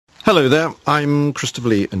Hello there, I'm Christopher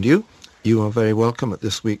Lee, and you? You are very welcome at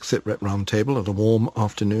this week's SITREP Roundtable at a warm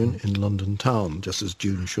afternoon in London town, just as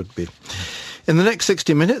June should be. In the next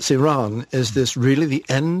 60 minutes, Iran, is this really the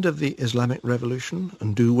end of the Islamic Revolution?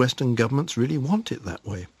 And do Western governments really want it that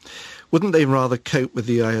way? Wouldn't they rather cope with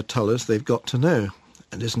the Ayatollahs they've got to know?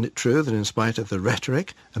 And isn't it true that in spite of the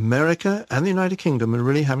rhetoric, America and the United Kingdom are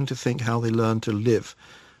really having to think how they learn to live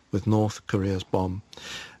with North Korea's bomb?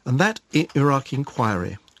 And that Iraqi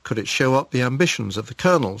inquiry, could it show up the ambitions of the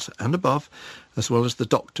colonels and above, as well as the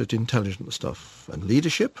doctored intelligence stuff and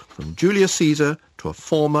leadership, from Julius Caesar to a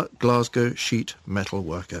former Glasgow sheet metal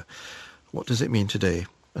worker? What does it mean today?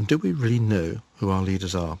 And do we really know who our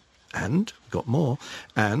leaders are? And, we've got more,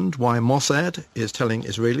 and why Mossad is telling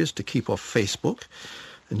Israelis to keep off Facebook.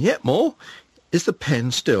 And yet more, is the pen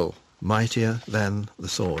still mightier than the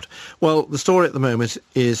sword? Well, the story at the moment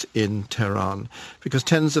is in Tehran, because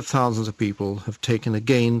tens of thousands of people have taken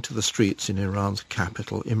again to the streets in Iran's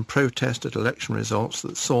capital in protest at election results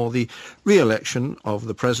that saw the re-election of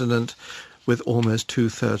the president with almost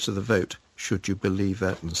two-thirds of the vote, should you believe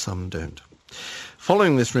that, and some don't.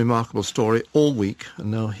 Following this remarkable story all week, and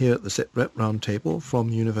now here at the SITREP Roundtable from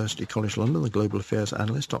University College London, the Global Affairs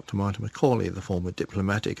Analyst, Dr. Martin Macaulay, the former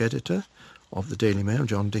diplomatic editor of the Daily Mail,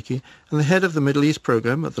 John Dickey, and the head of the Middle East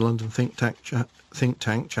programme at the London think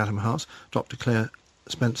tank Chatham House, Dr. Claire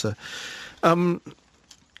Spencer.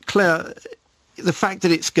 Claire, the fact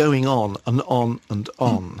that it's going on and on and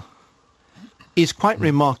on is quite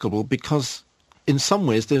remarkable, because in some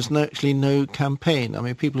ways there's actually no campaign. I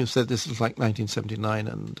mean, people have said this is like 1979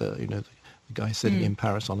 and, the guy sitting in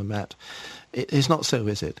Paris on a mat. It's not so,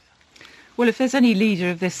 is it? Well, if there's any leader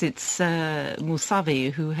of this, it's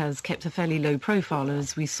Mousavi, who has kept a fairly low profile,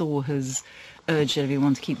 as we saw, has urged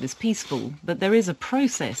everyone to keep this peaceful. But there is a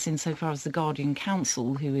process insofar as the Guardian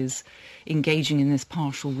Council, who is engaging in this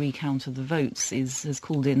partial recount of the votes, has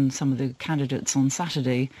called in some of the candidates on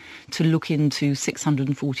Saturday to look into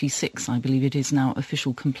 646, I believe it is now,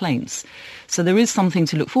 official complaints. So there is something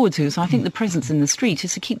to look forward to. So I think the presence in the street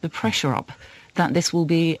is to keep the pressure up that this will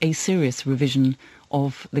be a serious revision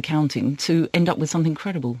of the counting to end up with something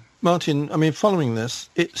credible. Martin, I mean, following this,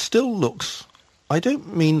 it still looks, I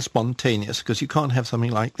don't mean spontaneous, because you can't have something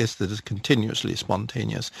like this that is continuously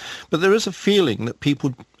spontaneous, but there is a feeling that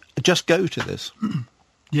people just go to this.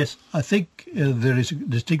 Yes, I think there is a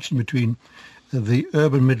distinction between the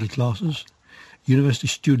urban middle classes, university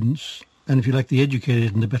students, and if you like, the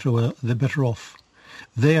educated and the better off.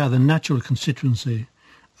 They are the natural constituency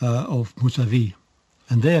of Mousavi,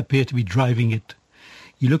 and they appear to be driving it.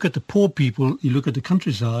 You look at the poor people, you look at the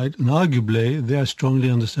countryside, and arguably they are strongly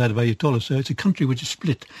on the side of Ayatollah. So it's a country which is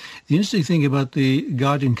split. The interesting thing about the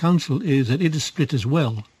Guardian Council is that it is split as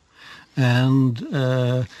well. And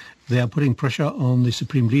they are putting pressure on the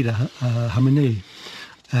Supreme Leader, Khamenei.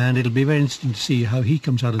 And it'll be very interesting to see how he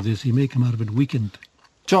comes out of this. He may come out of it weakened.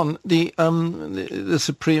 John, the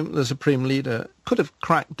Supreme Leader could have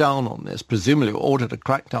cracked down on this, presumably ordered a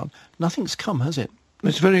crackdown. Nothing's come, has it?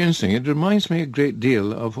 It's very interesting. It reminds me a great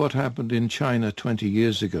deal of what happened in China 20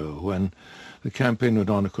 years ago, when the campaign went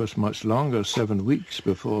on, of course, much longer, 7 weeks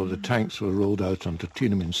before the tanks were rolled out onto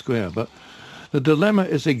Tiananmen Square. But the dilemma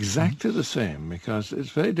is exactly the same, because it's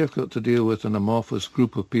very difficult to deal with an amorphous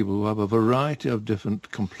group of people who have a variety of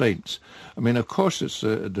different complaints. I mean, of course, it's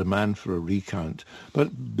a demand for a recount,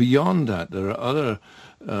 but beyond that, there are other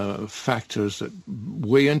factors that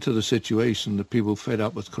weigh into the situation, the people fed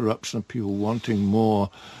up with corruption, people wanting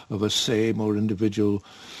more of a say, more individual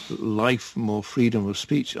life, more freedom of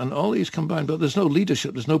speech, and all these combined. But there's no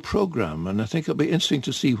leadership, there's no program, and I think it'll be interesting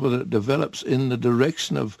to see whether it develops in the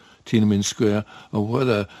direction of Tiananmen Square, or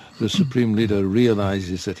whether the Supreme Leader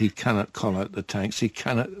realizes that he cannot call out the tanks, he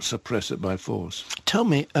cannot suppress it by force. Tell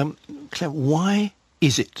me, Claire, why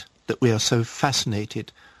is it that we are so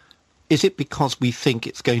fascinated? Is it because we think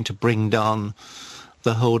it's going to bring down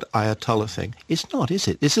the whole Ayatollah thing? It's not, is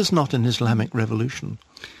it? This is not an Islamic revolution.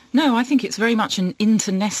 No, I think it's very much an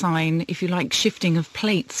internecine, if you like, shifting of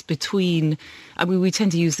plates between, I mean, we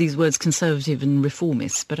tend to use these words conservative and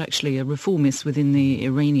reformist, but actually a reformist within the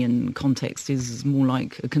Iranian context is more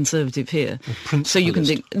like a conservative here. So you can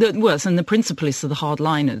think, worse, and the principalists are the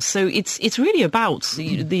hardliners. So it's really about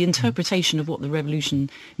the interpretation of what the revolution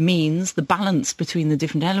means, the balance between the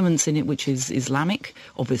different elements in it, which is Islamic,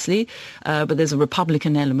 obviously, but there's a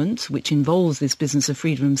Republican element, which involves this business of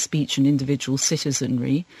freedom of speech and individual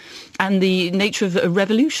citizenry. And the nature of a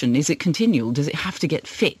revolution, is it continual? Does it have to get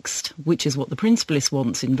fixed? Which is what the principalist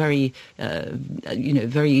wants in very,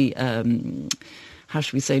 very how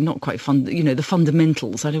should we say, not quite the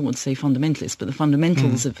fundamentals. I don't want to say fundamentalists, but the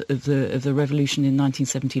fundamentals of the revolution in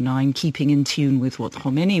 1979, keeping in tune with what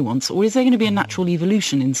Khomeini wants? Or is there going to be a natural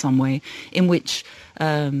evolution in some way in which,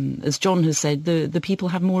 as John has said, the people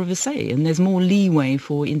have more of a say and there's more leeway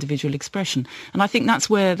for individual expression? And I think that's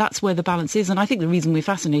where the balance is. And I think the reason we're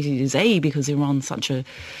fascinated is because Iran's such a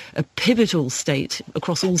pivotal state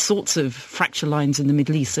across all sorts of fracture lines in the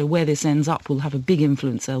Middle East. So where this ends up will have a big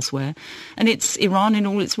influence elsewhere. And it's Iran in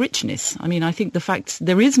all its richness. I mean, I think the fact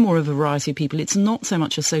there is more of a variety of people, it's not so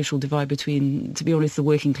much a social divide between, to be honest, the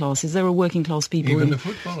working classes. There are working class people even the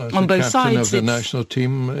footballers, on both sides. Of the national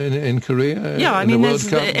team in Korea. Yeah, I mean,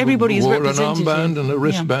 everybody is represented. Wore an armband and a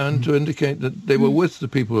wristband to indicate that they were with the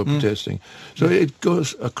people who were protesting. So it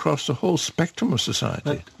goes across the whole spectrum of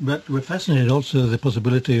society. But we're fascinated also the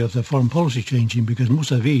possibility of the foreign policy changing, because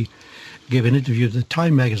Mousavi gave an interview to the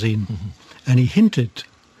Time magazine, and he hinted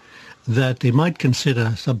that they might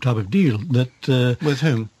consider some type of deal that with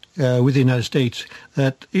whom? With the United States,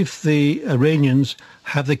 that if the Iranians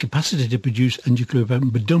have the capacity to produce a nuclear weapon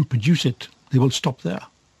but don't produce it, they will stop there.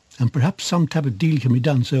 And perhaps some type of deal can be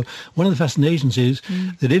done. So one of the fascinations is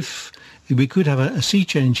that if we could have a sea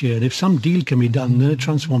change here, and if some deal can be done, then it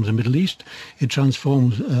transforms the Middle East. It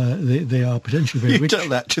transforms, they are potentially very rich. You tell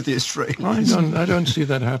that to the Israelis. I don't see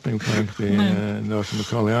that happening, frankly, Dr.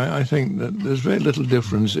 Macaulay. I think that there's very little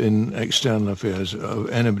difference in external affairs of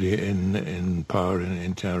anybody in power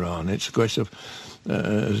in Tehran. It's a question of,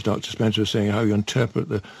 as Dr. Spencer was saying, how you interpret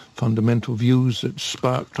the fundamental views that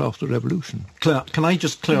sparked off the revolution. Claire, can I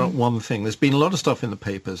just clear up one thing? There's been a lot of stuff in the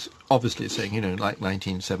papers, obviously saying, like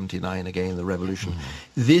 1979 again, the revolution.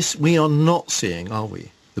 This, we are not seeing, are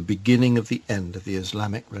we, the beginning of the end of the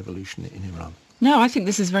Islamic revolution in Iran? No, I think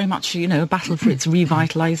this is very much, a battle for its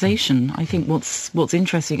revitalisation. I think what's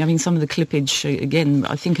interesting, I mean, some of the clippage, again,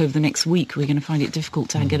 I think over the next week we're going to find it difficult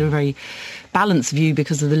to get a very balanced view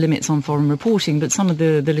because of the limits on foreign reporting, but some of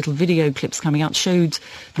the little video clips coming out showed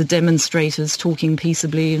the demonstrators talking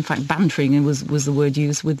peaceably, in fact bantering was the word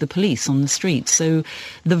used, with the police on the street. So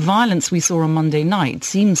the violence we saw on Monday night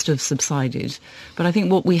seems to have subsided, but I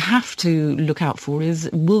think what we have to look out for is,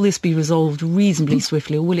 will this be resolved reasonably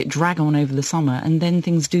swiftly, or will it drag on over the summer, and then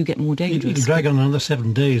things do get more dangerous? It'll drag on another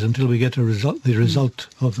 7 days until we get the result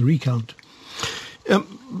of the recount.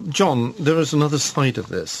 John, there is another side of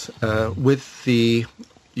this, with the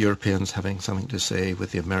Europeans having something to say,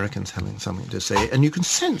 with the Americans having something to say, and you can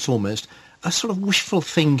sense almost a sort of wishful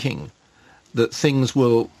thinking that things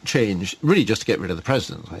will change, really just to get rid of the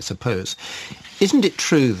president, I suppose. Isn't it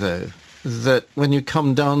true, though, that when you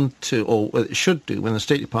come down to, or it should do, when the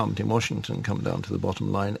State Department in Washington come down to the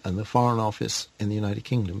bottom line and the Foreign Office in the United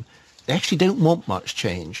Kingdom, they actually don't want much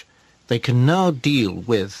change. They can now deal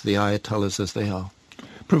with the Ayatollahs as they are.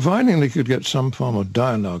 Providing they could get some form of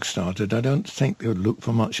dialogue started, I don't think they would look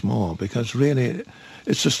for much more, because really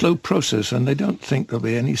it's a slow process and they don't think there'll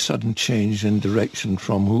be any sudden change in direction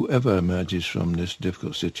from whoever emerges from this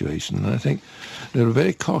difficult situation. And I think they're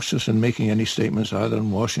very cautious in making any statements either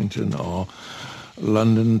in Washington or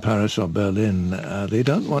London, Paris or Berlin. They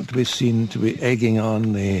don't want to be seen to be egging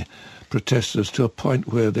on the protesters to a point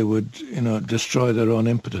where they would, destroy their own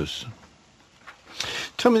impetus.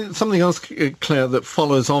 Tell me something else, Claire, that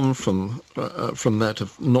follows on from that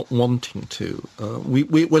of not wanting to.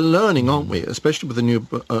 We're learning, aren't we, especially with the new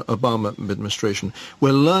Obama administration,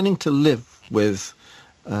 we're learning to live with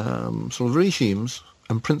sort of regimes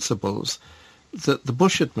and principles that the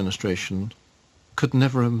Bush administration could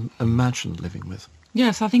never imagine living with.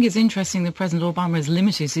 Yes, I think it's interesting that President Obama has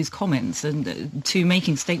limited his comments and to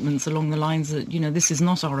making statements along the lines that, this is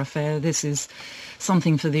not our affair, this is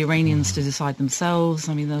something for the Iranians to decide themselves.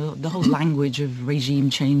 I mean, the whole language of regime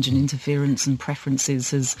change and interference and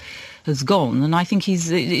preferences has gone. And I think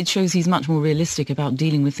it shows he's much more realistic about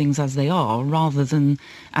dealing with things as they are rather than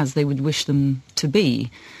as they would wish them to be.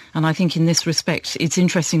 And I think in this respect, it's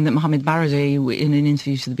interesting that Mohammed Baradei, in an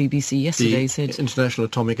interview to the BBC yesterday, said... International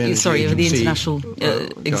Atomic Energy Sorry, Agency, the International,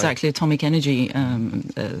 Atomic Energy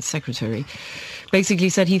Secretary, basically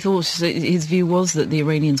said he thought, his view was that the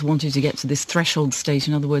Iranians wanted to get to this threshold state,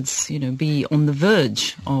 in other words, be on the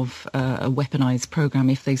verge of a weaponized program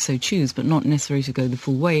if they so choose, but not necessarily to go the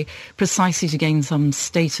full way, precisely to gain some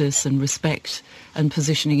status and respect and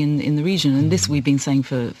positioning in the region. And this we've been saying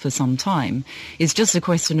for some time. It's just a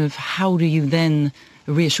question of how do you then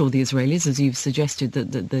reassure the Israelis, as you've suggested,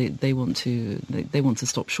 that they want to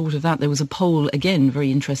stop short of that. There was a poll, again,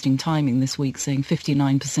 very interesting timing this week, saying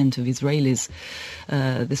 59% of Israelis,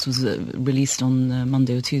 this was released on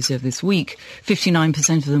Monday or Tuesday of this week,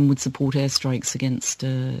 59% of them would support airstrikes against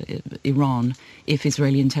Iran if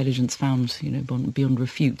Israeli intelligence found, beyond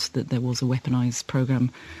refute, that there was a weaponized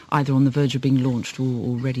program either on the verge of being launched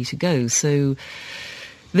or ready to go. So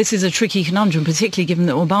this is a tricky conundrum, particularly given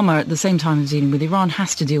that Obama, at the same time as dealing with Iran,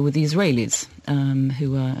 has to deal with the Israelis,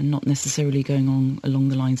 who are not necessarily going on along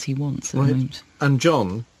the lines he wants at the moment. And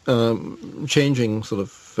John, changing sort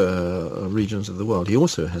of regions of the world, he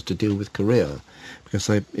also has to deal with Korea, because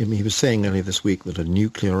he was saying earlier this week that a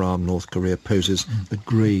nuclear-armed North Korea poses a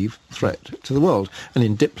grave threat to the world. And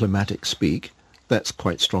in diplomatic speak, that's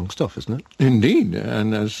quite strong stuff, isn't it? Indeed,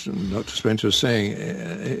 and as Dr. Spencer was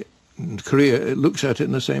saying, Korea looks at it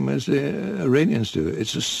in the same way as the Iranians do.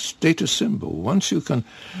 It's a status symbol. Once you can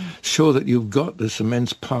show that you've got this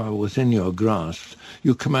immense power within your grasp,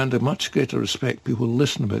 you command a much greater respect. People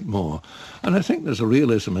listen a bit more. And I think there's a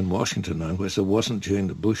realism in Washington now, which there wasn't during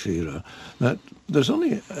the Bush era, that there's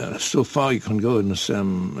only so far you can go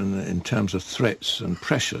in terms of threats and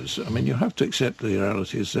pressures. I mean, you have to accept the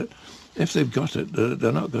reality is that if they've got it,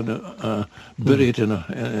 they're not going to bury it in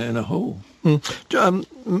a hole.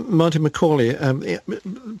 Martin Macaulay,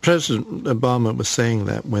 President Obama was saying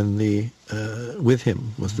that when with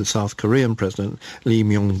him was the South Korean President Lee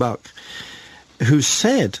Myung-bak, who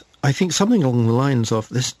said, I think something along the lines of,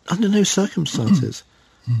 "This under no circumstances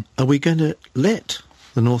are we going to let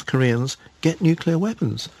the North Koreans get nuclear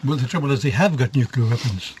weapons." Well, the trouble is they have got nuclear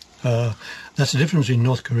weapons. That's the difference in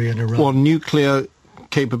North Korea and Iran. Well, nuclear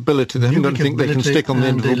capability. They haven't got anything they can stick on the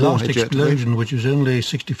end of a warhead yet. The last explosion, which was only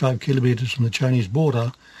 65 kilometres from the Chinese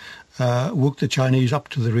border, woke the Chinese up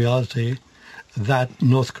to the reality that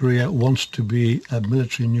North Korea wants to be a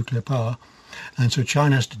military nuclear power. And so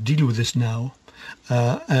China has to deal with this now.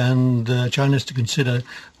 And China has to consider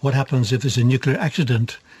what happens if there's a nuclear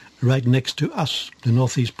accident right next to us, the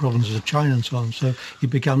northeast provinces of China and so on. So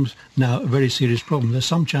it becomes now a very serious problem. There's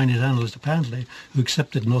some Chinese analysts, apparently, who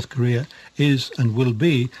accept that North Korea is and will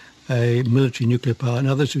be a military nuclear power, and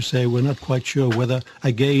others who say we're not quite sure whether,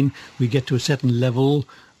 again, we get to a certain level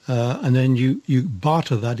and then you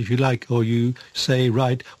barter that, if you like, or you say,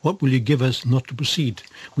 right, what will you give us not to proceed?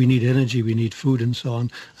 We need energy, we need food and so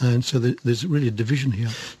on. And so there's really a division here.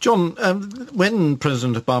 John, when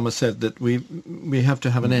President Obama said that we have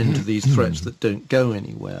to have an end to these threats that don't go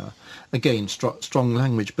anywhere, again, strong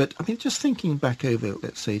language, but I mean, just thinking back over,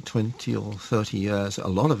 let's say, 20 or 30 years, a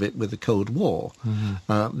lot of it with the Cold War,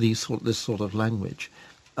 this sort of language.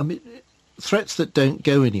 I mean, threats that don't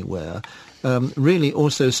go anywhere, really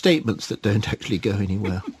also statements that don't actually go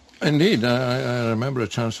anywhere. Indeed. I remember a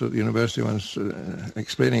chancellor at the university once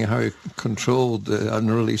explaining how he controlled the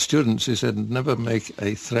unruly students. He said, never make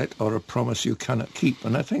a threat or a promise you cannot keep.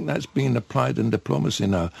 And I think that's being applied in diplomacy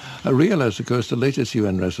now. I realise, of course, the latest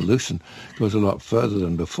UN resolution goes a lot further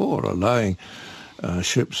than before, allowing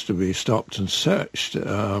ships to be stopped and searched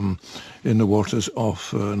in the waters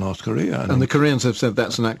off North Korea. And the Koreans have said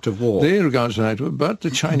that's an act of war. They regard it as an act of war, but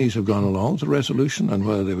the Chinese have gone along with the resolution, and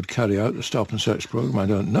whether they would carry out the stop and search program, I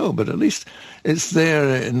don't know, but at least it's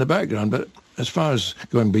there in the background. But as far as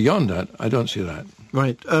going beyond that, I don't see that.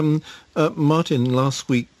 Right. Martin, last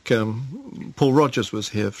week, Paul Rogers was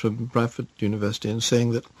here from Bradford University and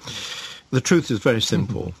saying that the truth is very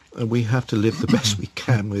simple. We have to live the best we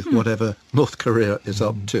can with whatever North Korea is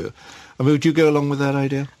up to. I mean, would you go along with that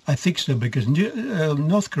idea? I think so, because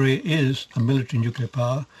North Korea is a military nuclear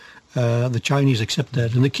power. The Chinese accept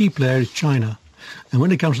that, and the key player is China. And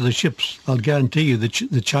when it comes to the ships, I'll guarantee you that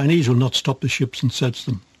the Chinese will not stop the ships and search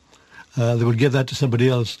them. They will give that to somebody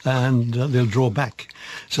else, and they'll draw back.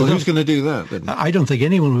 So who's going to do that, then? I don't think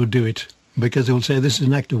anyone will do it, because they will say this is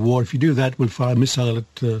an act of war. If you do that, we'll fire a missile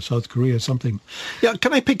at South Korea or something. Yeah,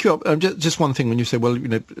 can I pick you up? Just one thing when you say, well,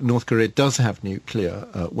 North Korea does have nuclear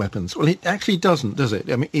weapons. Well, it actually doesn't, does it?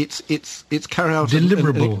 I mean, it's carried out...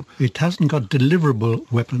 Deliverable. It hasn't got deliverable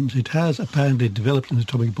weapons. It has apparently developed an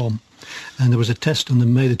atomic bomb. And there was a test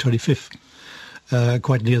on May the 25th.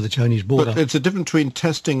 Quite near the Chinese border. But it's a difference between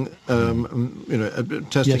testing,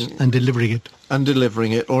 testing... Yes, and delivering it. And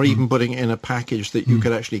delivering it, or even putting it in a package that you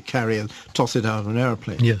could actually carry and toss it out of an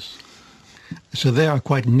aeroplane. Yes. So they are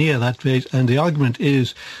quite near that phase, and the argument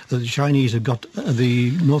is that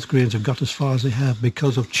the North Koreans have got as far as they have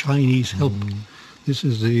because of Chinese help. This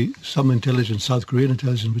is some intelligence, South Korean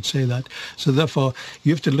intelligence would say that. So therefore,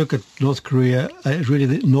 you have to look at North Korea,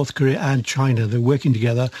 North Korea and China. They're working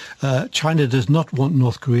together. China does not want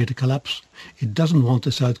North Korea to collapse. It doesn't want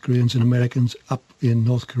the South Koreans and Americans up in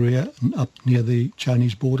North Korea and up near the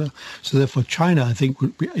Chinese border. So therefore, China, I think,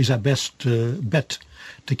 is our best bet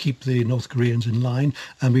to keep the North Koreans in line.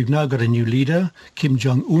 And we've now got a new leader, Kim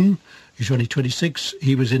Jong-un. He's only 26.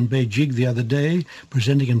 He was in Beijing the other day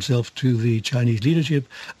presenting himself to the Chinese leadership,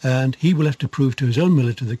 and he will have to prove to his own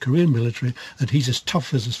military, the Korean military, that he's as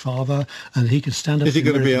tough as his father and he can stand up. Is he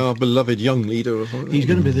going to be our beloved young leader or something? He's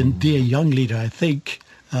going to be the dear young leader, I think,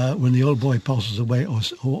 when the old boy passes away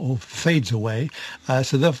or fades away.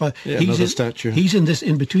 So therefore, he's in this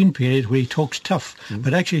in-between period where he talks tough,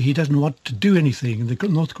 but actually he doesn't want to do anything. The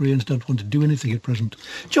North Koreans don't want to do anything at present.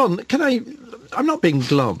 John, I'm not being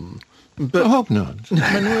glum, but I hope not.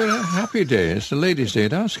 I mean, we're a happy day. It's the Ladies' Day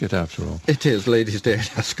at Ascot, after all. It is Ladies' Day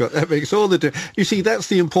at Ascot. That makes all the difference. You see, that's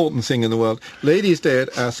the important thing in the world. Ladies' Day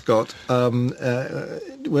at Ascot.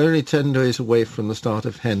 We're only 10 days away from the start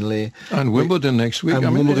of Henley. And Wimbledon next week.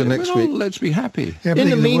 Wimbledon next week. Let's be happy. Yeah, in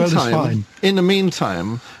the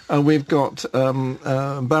meantime, we've got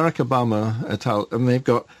Barack Obama, and they've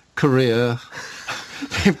got Korea,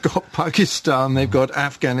 they've got Pakistan, they've got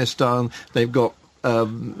Afghanistan, they've got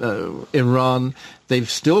Iran. They've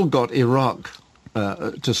still got Iraq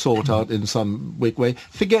to sort out in some weak way.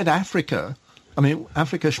 Forget Africa. I mean,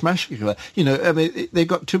 Africa, Shmashka. They've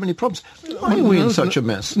got too many problems. Why are we in such a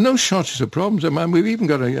mess? No shortage of problems. I mean, we've even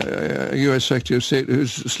got a U.S. Secretary of State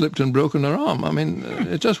who's slipped and broken her arm. I mean,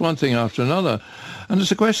 it's just one thing after another. And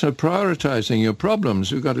it's a question of prioritising your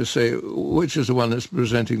problems. You've got to say which is the one that's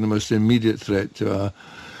presenting the most immediate threat to our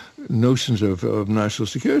notions of national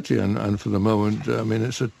security, and for the moment, I mean,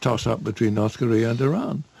 it's a toss-up between North Korea and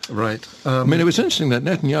Iran. Right. I mean, it was interesting that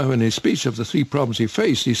Netanyahu, in his speech of the three problems he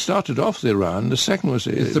faced, he started off with Iran, the second was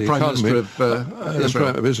the Prime economy, Minister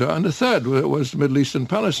of Israel, and the third was the Middle East and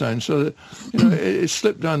Palestine. So that, it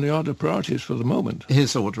slipped down the order of priorities for the moment.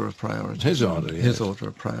 His order of priorities. His order, yes. His order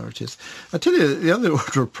of priorities. I tell you, the other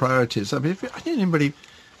order of priorities, I mean, if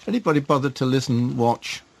anybody bothered to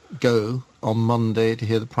watch, go on Monday to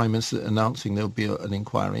hear the Prime Minister announcing there'll be an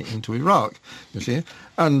inquiry into Iraq, you see.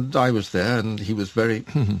 And I was there, and he was very,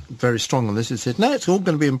 very strong on this. He said, no, it's all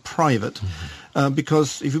going to be in private,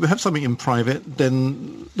 because if you have something in private,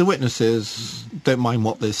 then the witnesses don't mind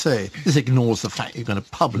what they say. This ignores the fact you're going to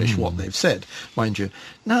publish what they've said, mind you.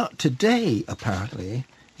 Now, today, apparently,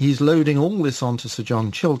 he's loading all this onto Sir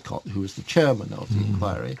John Chilcot, who is the chairman of the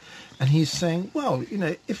inquiry, and he's saying, well,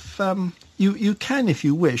 if you can, if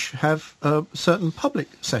you wish, have certain public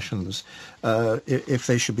sessions if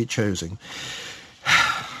they should be chosen.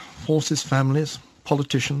 Forces, families,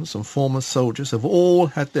 politicians and former soldiers have all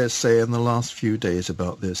had their say in the last few days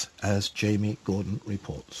about this, as Jamie Gordon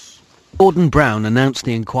reports. Gordon Brown announced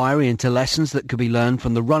the inquiry into lessons that could be learned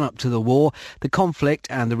from the run-up to the war, the conflict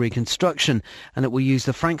and the reconstruction, and it will use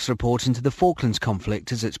the Franks report into the Falklands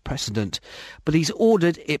conflict as its precedent. But he's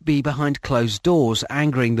ordered it be behind closed doors,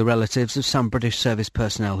 angering the relatives of some British service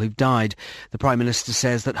personnel who've died. The Prime Minister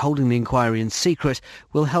says that holding the inquiry in secret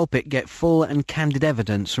will help it get full and candid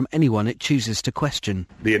evidence from anyone it chooses to question.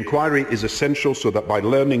 The inquiry is essential so that by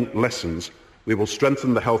learning lessons, we will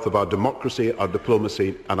strengthen the health of our democracy, our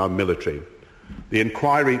diplomacy and our military. The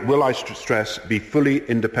inquiry will, I stress, be fully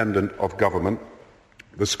independent of government.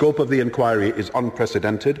 The scope of the inquiry is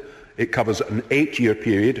unprecedented. It covers an 8-year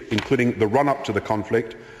period, including the run-up to the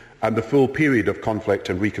conflict and the full period of conflict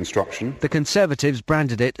and reconstruction. The Conservatives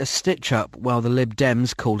branded it a stitch-up, while the Lib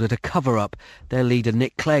Dems called it a cover-up. Their leader,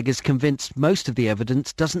 Nick Clegg, is convinced most of the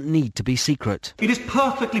evidence doesn't need to be secret. It is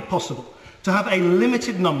perfectly possible to have a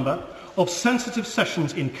limited number of sensitive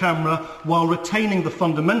sessions in camera while retaining the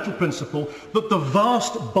fundamental principle that the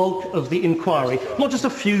vast bulk of the inquiry, not just a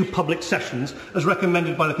few public sessions, as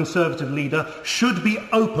recommended by the Conservative leader, should be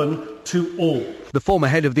open to all. The former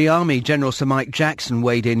head of the Army, General Sir Mike Jackson,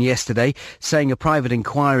 weighed in yesterday, saying a private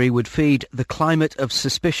inquiry would feed the climate of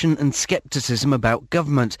suspicion and scepticism about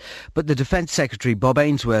government. But the Defence Secretary, Bob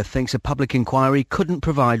Ainsworth, thinks a public inquiry couldn't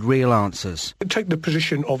provide real answers. Take the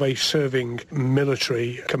position of a serving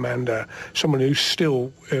military commander, someone who's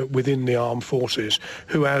still within the armed forces,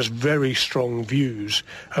 who has very strong views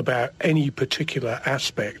about any particular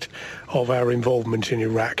aspect of our involvement in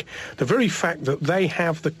Iraq. The very fact that they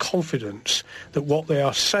have the confidence that what they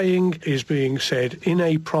are saying is being said in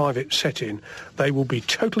a private setting, they will be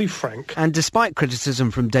totally frank. And despite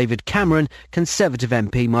criticism from David Cameron, Conservative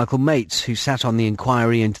MP Michael Mates, who sat on the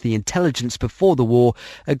inquiry into the intelligence before the war,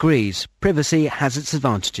 agrees privacy has its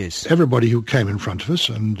advantages. Everybody who came in front of us,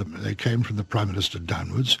 and they came from the Prime Minister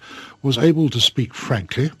downwards, was able to speak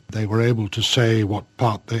frankly. They were able to say what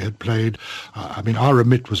part they had played. Our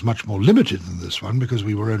remit was much more limited than this one because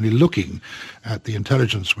we were only looking at the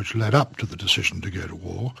intelligence which led up to the decision to go to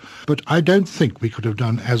war. But I don't think we could have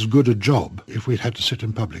done as good a job if we'd had to sit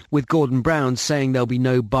in public. With Gordon Brown saying there'll be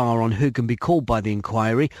no bar on who can be called by the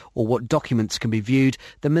inquiry or what documents can be viewed,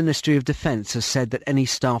 the Ministry of Defence has said that any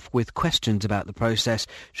staff with questions about the process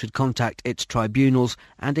should contact its tribunals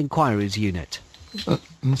and inquiries unit.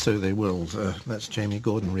 And so they will. That's Jamie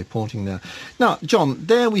Gordon reporting there. Now, John,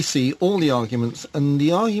 there we see all the arguments, and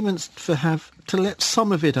the arguments to let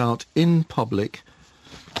some of it out in public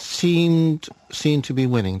seem to be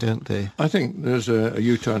winning, don't they? I think there's a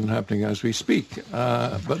U-turn happening as we speak,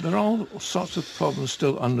 but there are all sorts of problems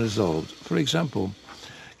still unresolved. For example,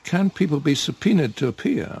 can people be subpoenaed to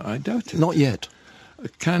appear? I doubt it. Not yet.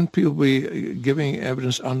 Can people be giving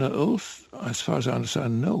evidence under oath? As far as I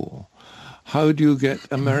understand, no. How do you get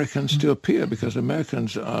Americans to appear? Because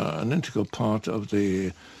Americans are an integral part of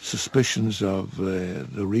the suspicions of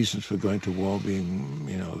the reasons for going to war being,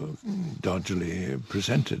 dodgily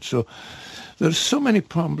presented. So there's so many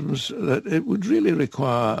problems that it would really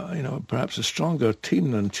require, perhaps a stronger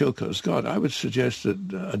team than Chilcot's got. I would suggest that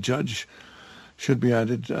a judge should be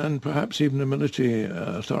added, and perhaps even a military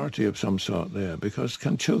authority of some sort there, because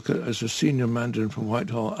can Chilcot, as a senior Mandarin from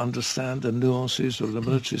Whitehall, understand the nuances of the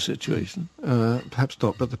military situation? Perhaps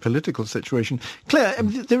not, but the political situation. Claire,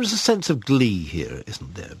 there is a sense of glee here,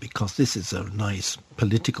 isn't there? Because this is a nice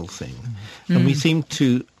political thing. And we seem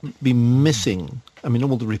to be missing,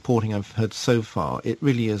 all the reporting I've heard so far, it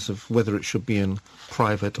really is of whether it should be in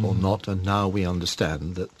private or not, and now we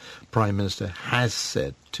understand that Prime Minister has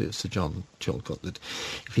said to Sir John Chilcot that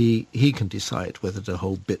he can decide whether to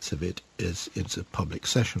hold bits of it into public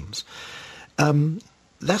sessions.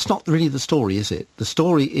 That's not really the story, is it? The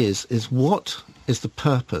story is what is the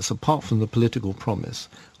purpose, apart from the political promise,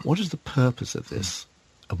 what is the purpose of this,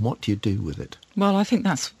 and what do you do with it? Well, I think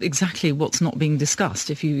that's exactly what's not being discussed.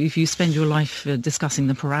 If you spend your life discussing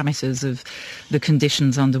the parameters of the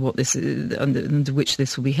conditions under which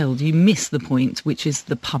this will be held, you miss the point, which is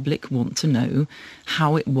the public want to know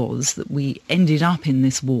how it was that we ended up in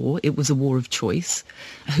this war. It was a war of choice.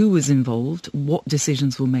 Who was involved? What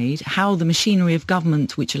decisions were made? How the machinery of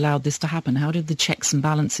government which allowed this to happen? How did the checks and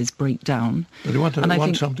balances break down? But you want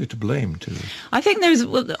somebody to blame too. I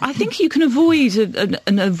think you can avoid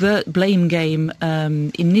an overt blame game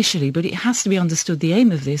initially, but it has to be understood the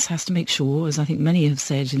aim of this has to make sure, as I think many have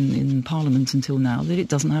said in Parliament until now, that it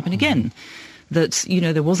doesn't happen again. That,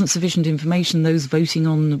 there wasn't sufficient information. Those voting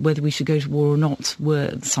on whether we should go to war or not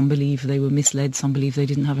some believe they were misled, some believe they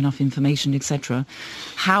didn't have enough information, etc.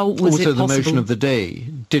 How was also it possible? The motion of the day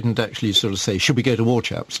didn't actually sort of say, should we go to war,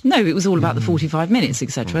 chaps? No, it was all about the 45 minutes,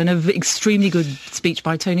 etc. And an extremely good speech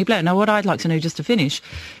by Tony Blair. Now, what I'd like to know, just to finish,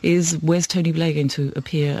 is where's Tony Blair going to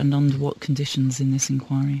appear and under what conditions in this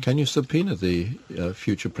inquiry? Can you subpoena the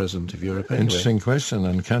future President of Europe anyway? Interesting question,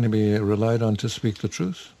 and can he be relied on to speak the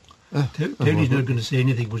truth? Tony's not going to say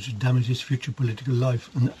anything which would damage his future political life.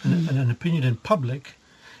 And an opinion in public,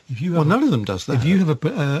 none of them does that. If you have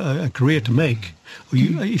a career to make, or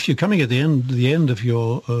if you're coming at the end of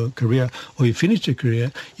your career, or you finished your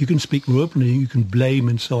career, you can speak more openly, you can blame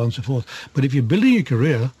and so on and so forth. But if you're building a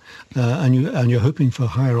career and you're hoping for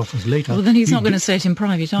higher offers later, well, then he's not going to say it in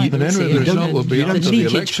private either. But anyway, the result will be after the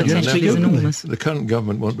election. Is enormous. The current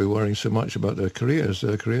government won't be worrying so much about their careers.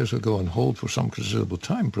 Their careers will go on hold for some considerable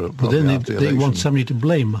time. But then they want somebody to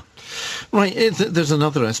blame. Right. There's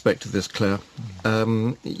another aspect of this, Claire.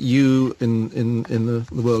 You in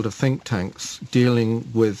the world of think tanks dealing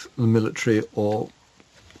with the military or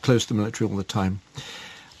close to the military all the time,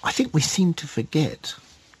 I think we seem to forget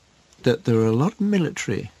that there are a lot of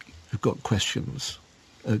military who've got questions,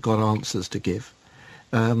 got answers to give.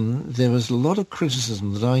 There was a lot of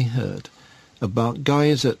criticism that I heard about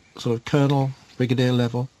guys at sort of colonel, brigadier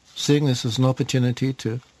level seeing this as an opportunity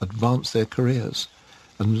to advance their careers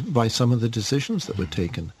and by some of the decisions that were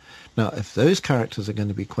taken. Now, if those characters are going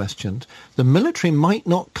to be questioned, the military might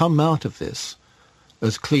not come out of this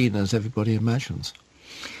as clean as everybody imagines.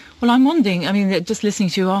 Well, I'm wondering, just listening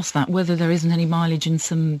to you ask that, whether there isn't any mileage in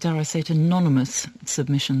some, dare I say it, anonymous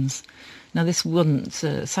submissions Now, this wouldn't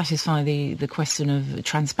satisfy the question of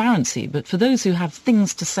transparency, but for those who have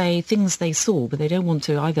things to say, things they saw, but they don't want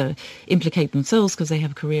to either implicate themselves because they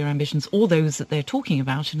have career ambitions, or those that they're talking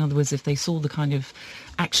about, in other words, if they saw the kind of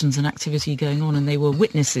actions and activity going on and they were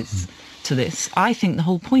witnesses to this, I think the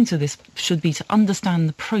whole point of this should be to understand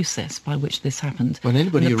the process by which this happened, and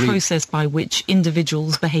the process by which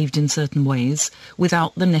individuals behaved in certain ways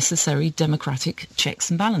without the necessary democratic checks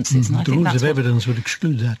and balances. And I the think rules that's of evidence would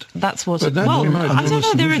exclude that. That's what. But Well, I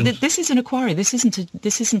don't know. This This is an inquiry. This isn't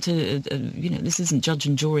this isn't judge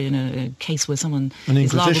and jury in a case where someone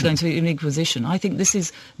is liable going to an inquisition. I think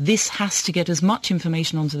this has to get as much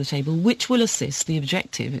information onto the table, which will assist the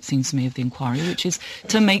objective, it seems to me, of the inquiry, which is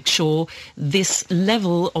to make sure this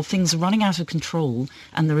level of things running out of control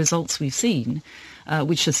and the results we've seen,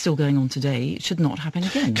 which are still going on today, should not happen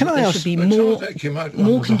again. Can I there ask, should be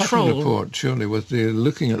more control. Report, surely, with the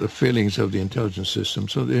looking at the failings of the intelligence system,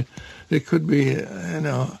 so they could be,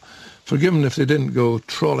 forgiven if they didn't go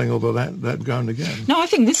trawling over that ground again. No, I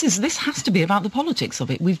think this has to be about the politics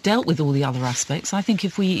of it. We've dealt with all the other aspects. I think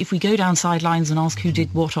if we go down sidelines and ask who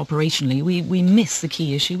did what operationally, we miss the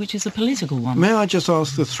key issue, which is a political one. May I just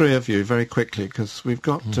ask the three of you very quickly, because we've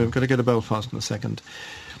got to get to Belfast in a second.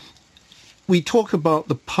 We talk about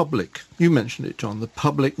the public. You mentioned it, John. The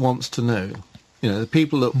public wants to know. The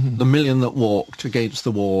people, the million that walked against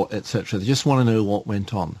the war, etc. They just want to know what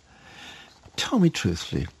went on. Tell me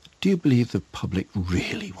truthfully, do you believe the public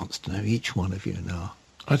really wants to know, each one of you now?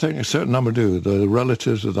 I think a certain number do. The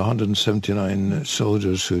relatives of the 179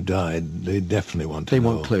 soldiers who died, they definitely want to know. They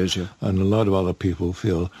want closure. And a lot of other people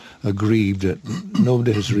feel aggrieved that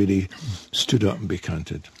nobody has really stood up and be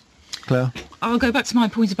counted. Claire? I'll go back to my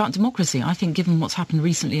point about democracy. I think given what's happened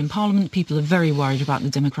recently in Parliament, people are very worried about the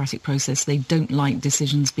democratic process. They don't like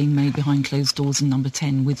decisions being made behind closed doors in Number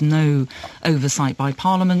 10 with no oversight by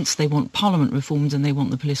Parliament. They want Parliament reformed and they want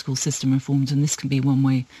the political system reformed, and this can be one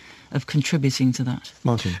way of contributing to that.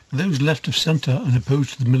 Martin? Those left of centre and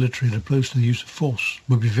opposed to the military and opposed to the use of force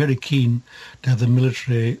would be very keen to have the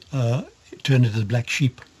military turned into the black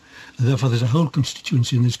sheep. And therefore there's a whole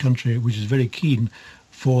constituency in this country which is very keen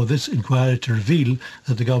for this inquiry to reveal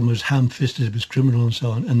that the government was ham-fisted, it was criminal and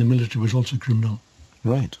so on, and the military was also criminal.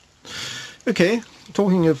 Right. Okay,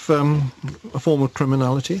 talking of a form of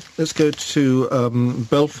criminality, let's go to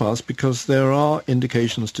Belfast, because there are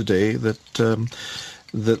indications today that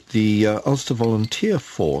the Ulster Volunteer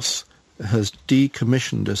Force has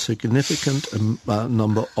decommissioned a significant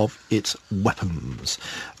number of its weapons.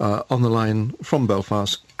 On the line from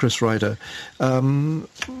Belfast, Chris Ryder.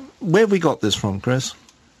 Where have we got this from, Chris?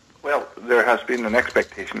 Well, there has been an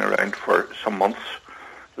expectation around for some months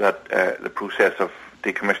that the process of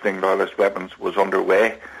decommissioning Loyalist weapons was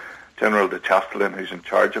underway. General de Chastelain, who's in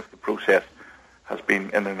charge of the process, has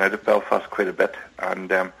been in and out of Belfast quite a bit, and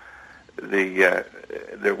there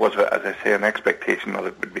was, as I say, an expectation that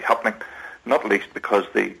it would be happening, not least because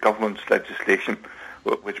the government's legislation,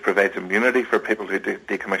 which provides immunity for people who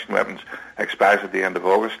decommission weapons, expires at the end of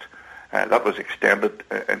August. That was extended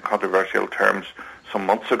in controversial terms some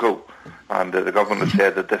months ago, and the government has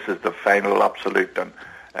said that this is the final, absolute and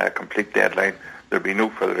complete deadline. There'll be no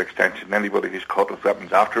further extension. Anybody who's caught with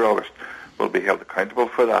weapons after August will be held accountable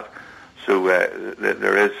for that. So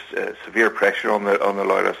there is severe pressure on the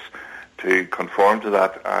Loyalists to conform to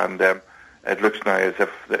that, and it looks now as if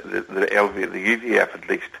the UVF at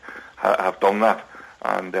least have done that,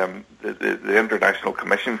 and the International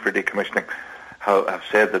Commission for Decommissioning have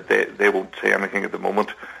said that they won't say anything at the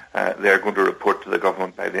moment. They're going to report to the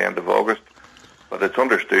government by the end of August, but it's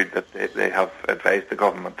understood that they have advised the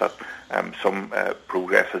government that some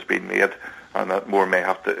progress has been made, and that more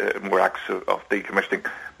acts of decommissioning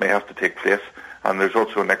may have to take place. And there's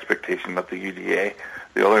also an expectation that the UDA,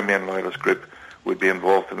 the other main Loyalist group, would be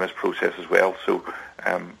involved in this process as well. So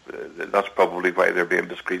that's probably why they're being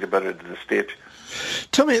discreet about it at this stage.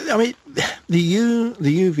 Tell me, I mean, the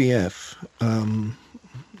UVF,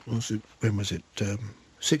 when was it?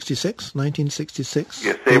 66, 1966?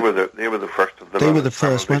 Yes, they were the first of the. They were the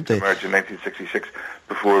first, weren't they? Emerged in 1966,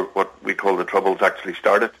 before what we call the Troubles actually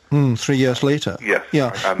started. 3 years later. Yes.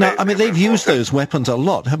 Yeah. Now, they've used those weapons a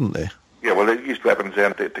lot, haven't they? Yeah. Well, they used weapons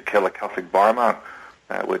then to kill a Catholic barman,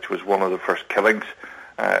 which was one of the first killings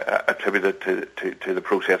attributed to the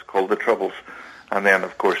process called the Troubles. And then,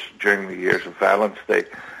 of course, during the years of violence, the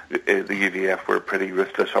UVF were a pretty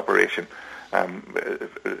ruthless operation,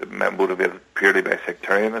 motivated purely by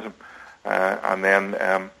sectarianism. And then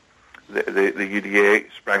the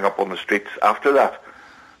UDA sprang up on the streets after that.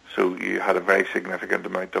 So you had a very significant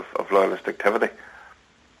amount of Loyalist activity.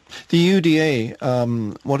 The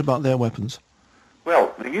UDA, what about their weapons?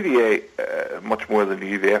 Well, the UDA, much more than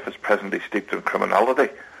the UVF, is presently steeped in criminality,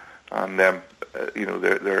 and there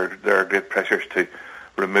are great pressures to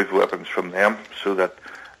remove weapons from them, so that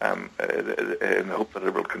in the hope that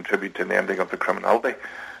it will contribute to an ending of the criminality.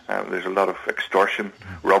 There's a lot of extortion,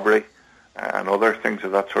 robbery, and other things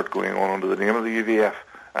of that sort going on under the name of the UVF,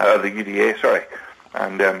 the UDA, sorry.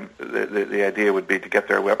 And the idea would be to get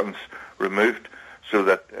their weapons removed so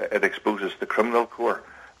that it exposes the criminal core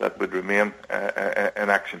that would remain in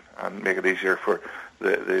action and make it easier for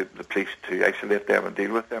the police to isolate them and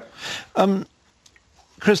deal with them.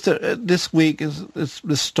 Krista, this week is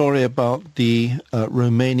the story about the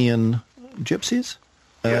Romanian gypsies?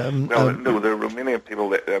 Yes. No, the Romanian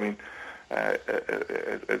people,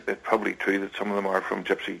 it's probably true that some of them are from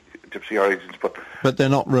gypsy origins, but they're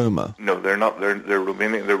not Roma. No, they're not. They're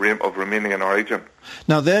Romanian. They're of Romanian origin.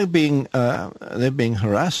 Now they're being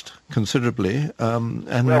harassed considerably. One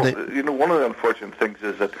of the unfortunate things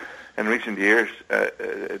is that in recent years,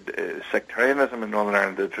 sectarianism in Northern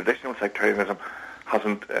Ireland, the traditional sectarianism,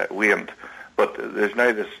 hasn't waned, but there's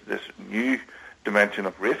now this new dimension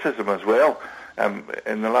of racism as well.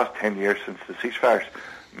 In the last 10 years since the ceasefires,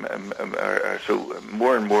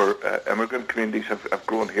 more and more immigrant communities have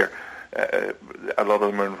grown here. A lot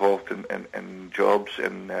of them are involved in jobs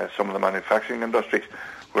in some of the manufacturing industries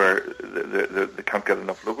where they can't get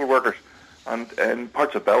enough local workers. And in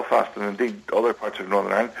parts of Belfast and indeed other parts of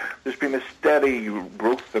Northern Ireland, there's been a steady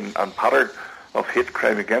growth and pattern of hate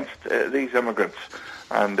crime against these immigrants.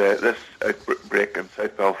 And this outbreak in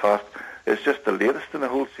South Belfast is just the latest in a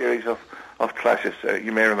whole series of clashes.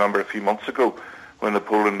 You may remember a few months ago when the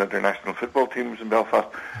Poland international football team was in Belfast,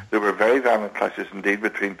 there were very violent clashes indeed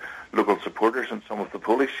between local supporters and some of the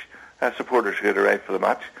Polish supporters who had arrived for the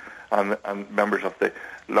match and members of the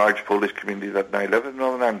large Polish community that now live in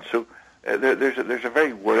Northern Ireland. So there's a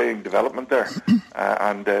very worrying development there,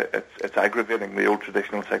 and it's aggravating the old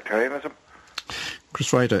traditional sectarianism.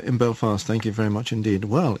 Chris Ryder in Belfast, thank you very much indeed.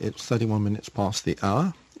 Well, it's 31 minutes past the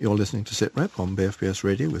hour. You're listening to SITREP on BFBS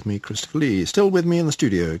Radio with me, Christopher Lee. Still with me in the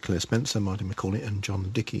studio, Claire Spencer, Martin McCauley and John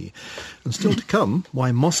Dickey. And still to come, why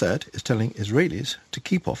Mossad is telling Israelis to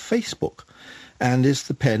keep off Facebook. And is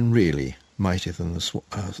the pen really mightier than the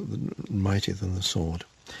sword?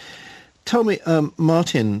 Tell me,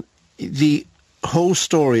 Martin, the whole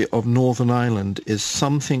story of Northern Ireland is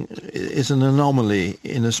an anomaly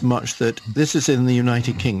in as much that this is in the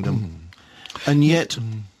United Kingdom, and yet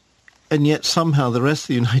somehow the rest of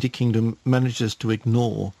the United Kingdom manages to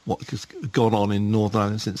ignore what has gone on in Northern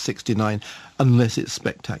Ireland since '69, unless it's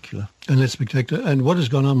spectacular. And what has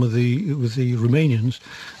gone on with the Romanians?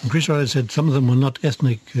 And Chris Ryder said some of them were not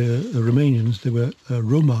ethnic Romanians; they were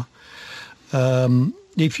Roma.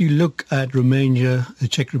 If you look at Romania, the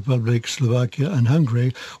Czech Republic, Slovakia and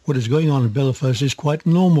Hungary, what is going on in Belfast is quite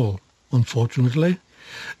normal, unfortunately.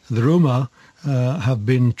 The Roma have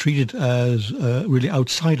been treated as really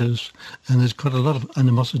outsiders, and there's quite a lot of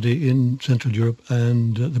animosity in Central Europe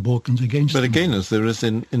and the Balkans against them. But again, as there is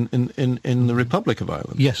in the Republic of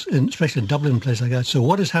Ireland. Yes, and especially in Dublin, a place like that. So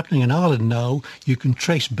what is happening in Ireland now, you can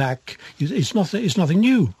trace back. It's nothing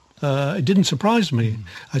new. It didn't surprise me.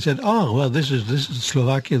 I said, this is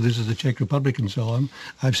Slovakia, this is the Czech Republic and so on.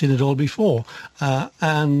 I've seen it all before.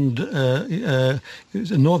 And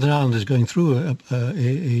Northern Ireland is going through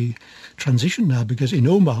a transition now, because in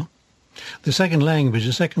Omagh, the second language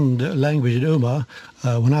in Omagh,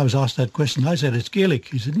 when I was asked that question, I said, it's Gaelic.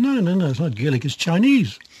 He said, no, it's not Gaelic, it's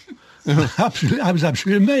Chinese. I was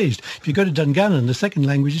absolutely amazed. If you go to Dungannon, the second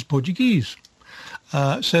language is Portuguese.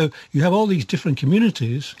 So you have all these different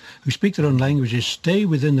communities who speak their own languages, stay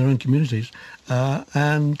within their own communities,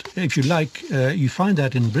 and if you like, you find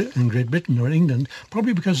that in Great Britain or England,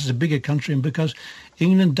 probably because it's a bigger country and because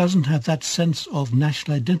England doesn't have that sense of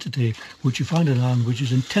national identity, which you find in Ireland, which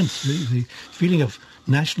is intense. The feeling of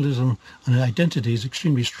nationalism and identity is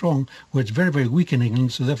extremely strong, where it's very, very weak in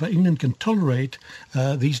England, so therefore England can tolerate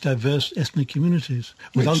these diverse ethnic communities.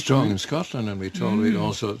 It's strong in Scotland, and we tolerate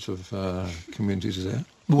all sorts of communities there.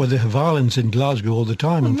 Well, they have violence in Glasgow all the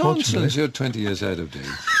time, unfortunately. Nonsense, you're 20 years out of date.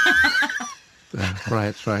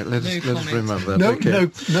 Right. Let's remember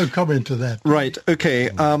that. No comment to that. Right, okay.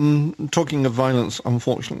 Talking of violence,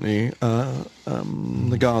 unfortunately,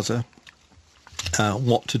 the Gaza,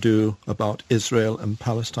 what to do about Israel and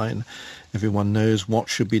Palestine. Everyone knows what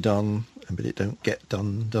should be done, but it don't get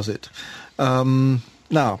done, does it?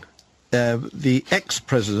 Now, the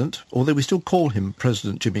ex-president, although we still call him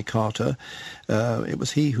President Jimmy Carter, it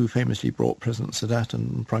was he who famously brought President Sadat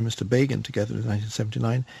and Prime Minister Begin together in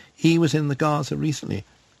 1979. He was in the Gaza recently.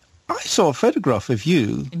 I saw a photograph of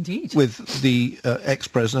you Indeed. with the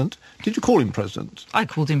ex-president. Did you call him president? I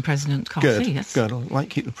called him President Carthy, yes. Good. I like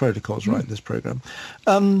to keep the protocols right in this programme.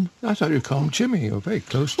 I thought you called him Jimmy. You're very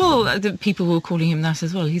close to him. Well, the people were calling him that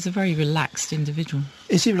as well. He's a very relaxed individual.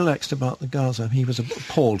 Is he relaxed about the Gaza? He was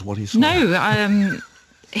appalled what he saw. No,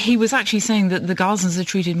 he was actually saying that the Gazans are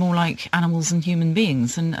treated more like animals than human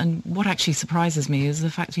beings. And what actually surprises me is the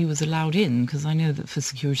fact he was allowed in, because I know that for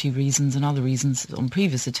security reasons and other reasons on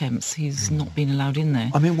previous attempts, he's not been allowed in there.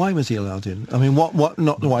 I mean, why was he allowed in? I mean,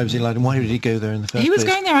 not why was he allowed in? Why did he go there in the first place? He was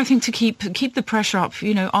going there, I think, to keep the pressure up.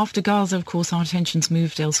 You know, after Gaza, of course, our attention's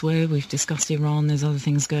moved elsewhere. We've discussed Iran. There's other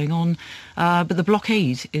things going on. But the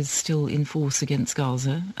blockade is still in force against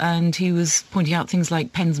Gaza. And he was pointing out things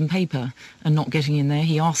like pens and paper and not getting in there.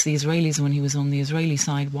 He asked the Israelis when he was on the Israeli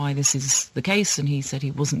side why this is the case, and he said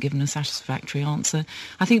he wasn't given a satisfactory answer.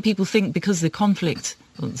 I think people think because the conflict,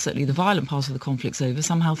 well, certainly the violent part of the conflict's over,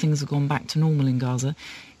 somehow things have gone back to normal in Gaza.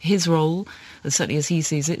 His role, certainly as he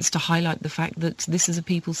sees it, is to highlight the fact that this is a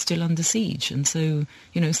people still under siege. And so,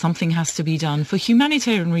 you know, something has to be done for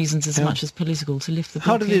humanitarian reasons as much as political to lift the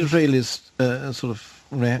blockade. How did the Israelis sort of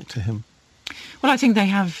react to him? Well, I think they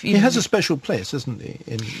have... He has a special place, isn't he?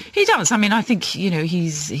 He does. I mean, I think, you know,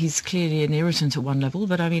 he's clearly an irritant at one level,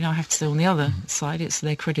 but I mean, I have to say on the other side, it's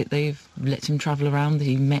their credit they've let him travel around.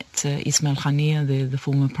 He met Ismail Haniyeh, the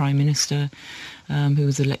former Prime Minister, who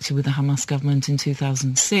was elected with the Hamas government in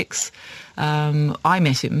 2006. I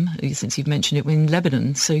met him, since you've mentioned it, in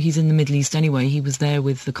Lebanon, so he's in the Middle East anyway. He was there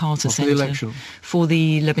with the Carter Center for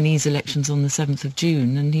the Lebanese elections on the 7th of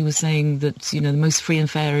June, and he was saying that, you know, the most free and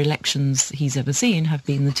fair elections he's ever seen have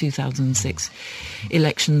been the 2006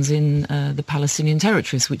 elections in the Palestinian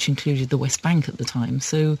territories, which included the West Bank at the time.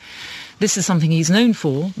 So this is something he's known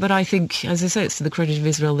for, but I think, as I say, it's to the credit of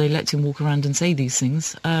Israel they let him walk around and say these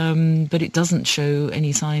things, but it doesn't show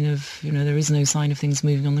any sign of, you know, there is no sign of things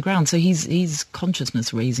moving on the ground. So he's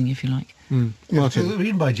consciousness raising, if you like. So the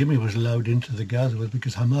reason why Jimmy was allowed into the Gaza was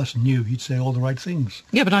because Hamas knew he'd say all the right things.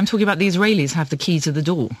 Yeah, but I'm talking about the Israelis have the key to the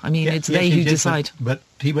door. I mean, it's they who decide. But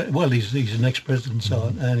he's an ex-president and so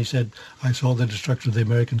on, and he said, I saw the destruction of the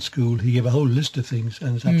American school. He gave a whole list of things,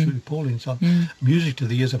 and it's absolutely appalling. So music to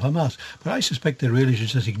the ears of Hamas. But I suspect they really should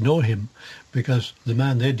just ignore him, because the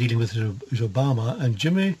man they're dealing with is Obama, and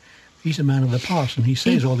Jimmy... He's a man of the past, and he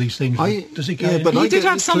says all these things. Does he carry but he I did get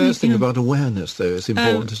have this some Claire's thing about awareness, though. It's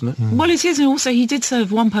important, isn't it? Well, it is, and also he did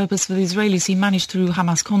serve one purpose for the Israelis. He managed through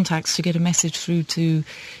Hamas contacts to get a message through to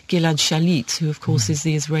Gilad Shalit, who, of course, is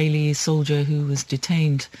the Israeli soldier who was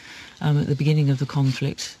detained at the beginning of the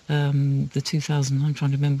conflict, I'm trying to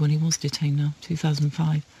remember when he was detained now,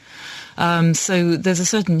 2005. So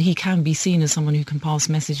there's he can be seen as someone who can pass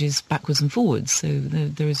messages backwards and forwards. So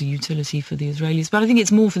there is a utility for the Israelis. But I think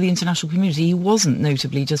it's more for the international community. He wasn't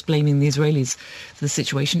notably just blaming the Israelis for the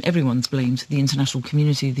situation. Everyone's blamed the international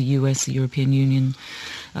community, the US, the European Union,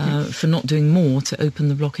 for not doing more to open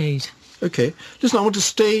the blockade. Okay. Listen, I want to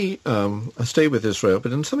stay with Israel,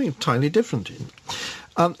 but in something entirely different.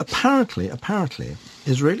 Apparently,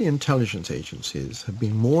 Israeli intelligence agencies have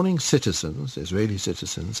been warning Israeli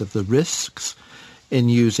citizens, of the risks in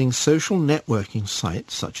using social networking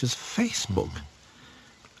sites such as Facebook.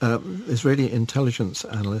 Israeli intelligence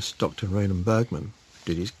analyst Dr. Roland Bergman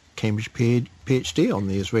did his Cambridge PhD on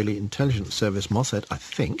the Israeli intelligence service Mossad, I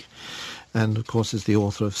think, and of course is the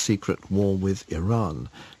author of Secret War with Iran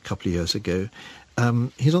a couple of years ago.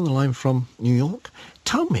 He's on the line from New York.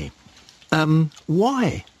 Tell me,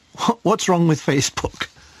 why? What's wrong with Facebook?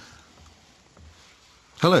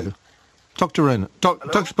 Hello, Dr. Roland.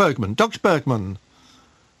 Dr. Bergman. Dr. Bergman.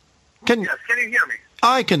 Yes, can you hear me?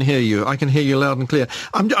 I can hear you. I can hear you loud and clear.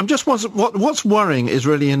 I'm just what's worrying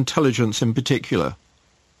Israeli intelligence in particular?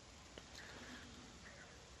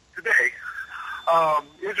 Today,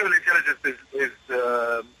 Israeli intelligence is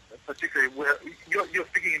particularly where you're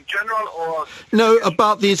speaking in general, or no,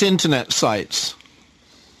 about these internet sites.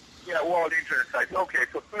 Yeah, well, the internet sites. Okay,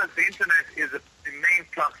 so first, the internet is the main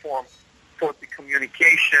platform for the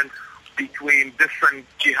communication between different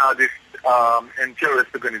jihadist and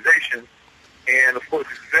terrorist organizations. And, of course,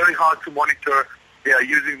 it's very hard to monitor. They are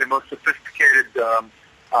using the most sophisticated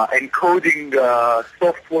encoding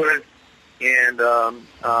software, and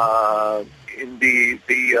in the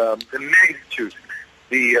magnitude,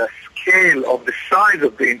 the scale of the size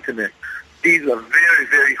of the internet, these are very,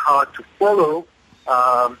 very hard to follow.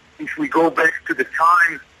 If we go back to the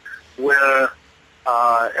time where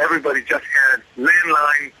everybody just had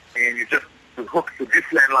landlines and you just hook to this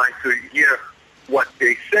landline to hear what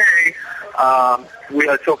they say, we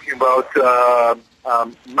are talking about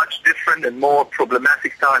much different and more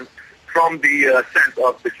problematic times from the sense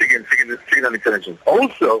of the signal intelligence.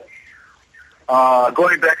 Also,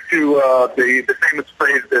 going back to the famous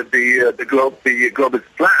phrase that the globe is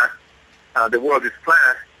flat, the world is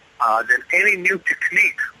flat, then any new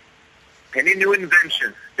technique, any new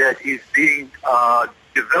invention that is being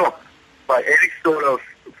developed by any sort of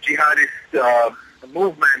jihadist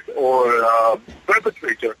movement or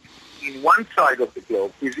perpetrator in one side of the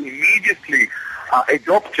globe is immediately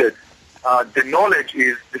adopted. The knowledge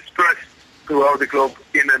is dispersed throughout the globe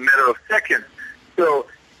in a matter of seconds. So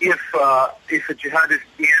if a jihadist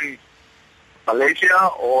in Malaysia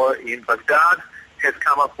or in Baghdad has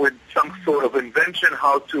come up with some sort of invention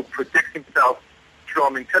how to protect himself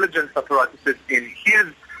from intelligence apparatuses in his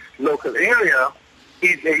local area,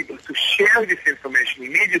 he's able to share this information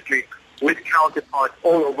immediately with counterparts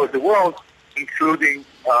all over the world, including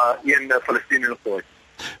in the Palestinian Authority.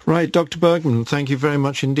 Right, Dr. Bergman, thank you very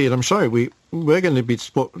much indeed. I'm sorry we're going to be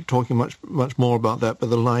talking much more about that,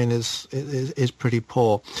 but the line is pretty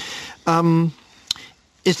poor.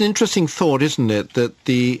 It's an interesting thought, isn't it, that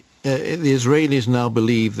the Israelis now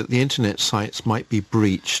believe that the internet sites might be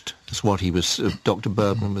breached. Is what Dr.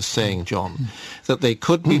 Bergman was saying, John, that they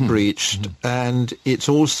could be breached, and it's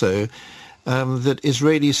also that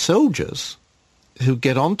Israeli soldiers who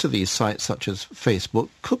get onto these sites such as Facebook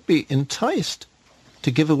could be enticed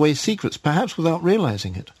to give away secrets, perhaps without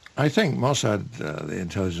realizing it. I think Mossad, the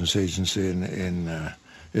intelligence agency in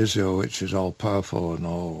Israel, which is all-powerful and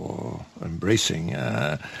all-embracing,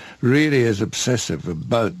 really is obsessive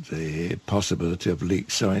about the possibility of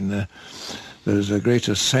leaks. I mean, there's a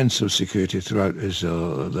greater sense of security throughout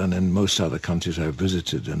Israel than in most other countries I've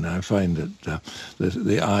visited, and I find that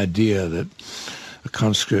the idea that a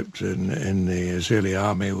conscript in the Israeli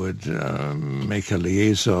army would make a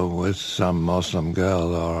liaison with some Muslim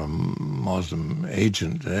girl or a Muslim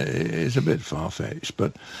agent is a bit far-fetched.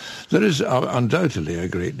 But there is undoubtedly a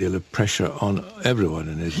great deal of pressure on everyone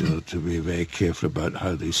in Israel to be very careful about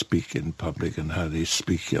how they speak in public and how they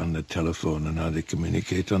speak on the telephone and how they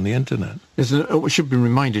communicate on the internet. We should be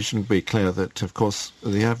reminded, shouldn't be clear, that, of course,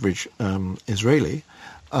 the average Israeli,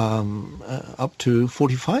 up to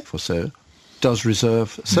 45 or so, does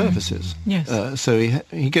reserve services. Yes. So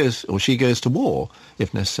he goes, or she goes to war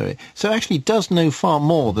if necessary. So actually does know far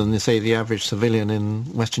more than, say, the average civilian in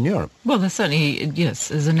Western Europe. Well, there's certainly,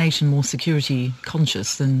 yes, as a nation more security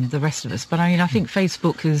conscious than the rest of us. But I mean, I think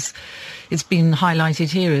Facebook it's been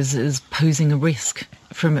highlighted here as posing a risk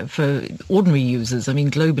for ordinary users. I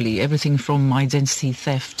mean, globally, everything from identity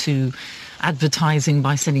theft to advertising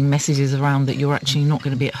by sending messages around that you're actually not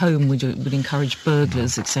going to be at home would encourage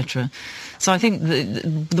burglars, etc. So I think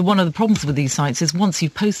the one of the problems with these sites is once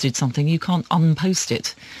you've posted something, you can't unpost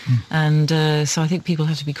it. And so I think people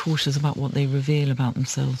have to be cautious about what they reveal about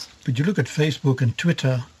themselves. But you look at Facebook and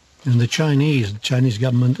Twitter, and the Chinese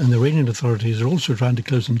government and the Iranian authorities are also trying to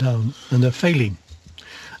close them down, and they're failing.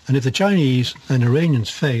 And if the Chinese and Iranians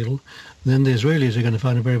fail, then the Israelis are going to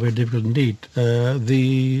find it very, very difficult indeed.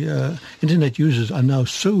 The internet users are now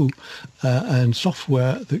so, and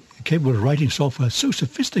software, capable of writing software, so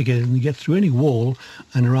sophisticated and get through any wall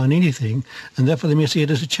and around anything, and therefore they may see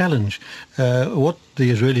it as a challenge. What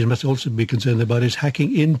the Israelis must also be concerned about is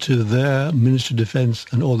hacking into their Ministry of Defense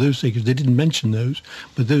and all those things. They didn't mention those,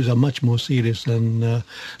 but those are much more serious than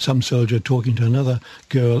some soldier talking to another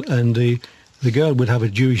girl, and the girl would have a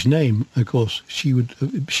Jewish name, of course. She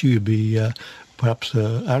would be perhaps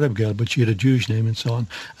an Arab girl, but she had a Jewish name and so on.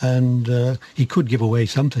 And he could give away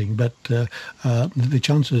something, but the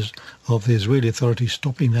chances of the Israeli authorities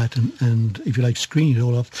stopping that and if you like, screening it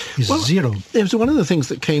all off is zero. It was one of the things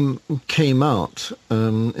that came out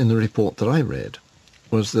in the report that I read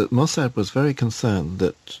was that Mossad was very concerned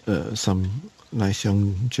that some nice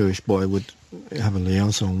young Jewish boy would have a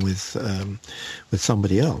liaison with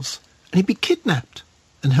somebody else. And he'd be kidnapped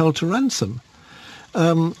and held to ransom.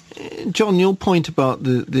 John, your point about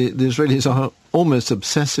the Israelis are almost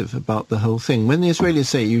obsessive about the whole thing. When the Israelis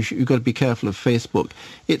say you've got to be careful of Facebook,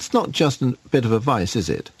 it's not just a bit of advice, is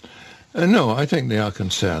it? No, I think they are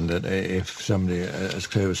concerned that if somebody, as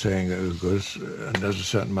Claire was saying, who goes and does a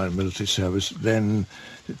certain amount of military service, then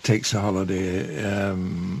takes a holiday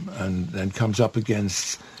and then comes up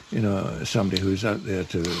against somebody who's out there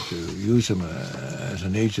to use him as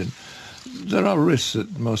an agent. There are risks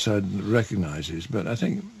that Mossad recognises, but I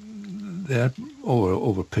think they're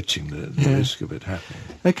over-pitching the risk of it happening.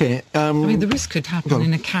 Okay. I mean, the risk could happen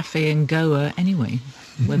in a cafe in Goa anyway,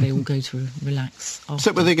 where they all go to relax after. Is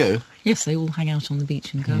that where they go? Yes, they all hang out on the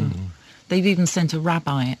beach in Goa. They've even sent a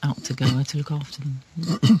rabbi out to Goa to look after them.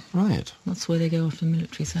 Right. That's where they go after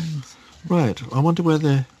military service. Right. I wonder where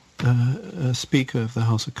they're Speaker of the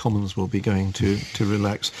House of Commons will be going to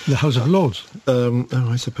relax. The House of Lords?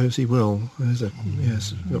 I suppose he will.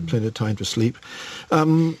 Yes, got plenty of time to sleep.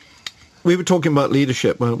 We were talking about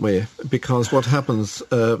leadership, weren't we? Because what happens,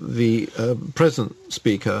 the present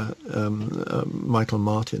Speaker,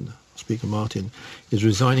 Speaker Martin, is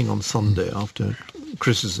resigning on Sunday after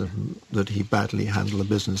criticism that he badly handled the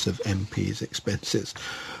business of MPs' expenses.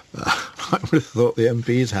 I would have thought the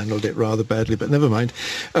MPs handled it rather badly, but never mind.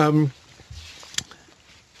 On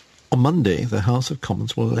Monday, the House of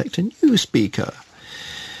Commons will elect a new Speaker.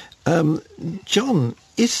 John,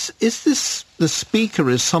 is this, the Speaker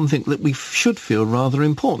is something that we should feel rather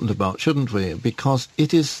important about, shouldn't we? Because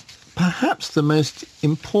it is perhaps the most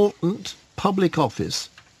important public office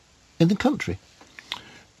in the country.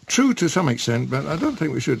 True to some extent, but I don't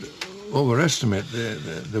think we should overestimate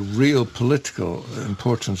the real political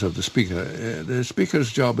importance of the Speaker. The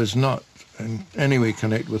Speaker's job is not in any way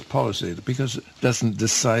connected with policy, because it doesn't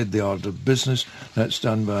decide the order of business. That's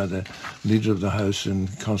done by the Leader of the House in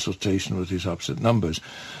consultation with his opposite numbers.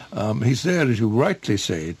 He's there, as you rightly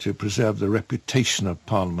say, to preserve the reputation of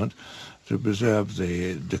Parliament, to preserve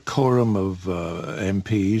the decorum of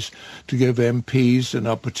MPs, to give MPs an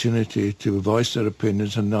opportunity to voice their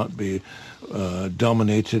opinions and not be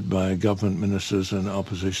dominated by government ministers and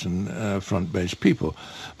opposition front-based people.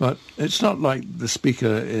 But it's not like the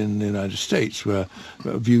Speaker in the United States, where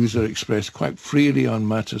views are expressed quite freely on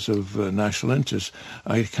matters of national interest.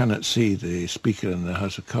 I cannot see the Speaker in the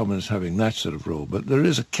House of Commons having that sort of role. But there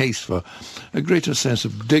is a case for a greater sense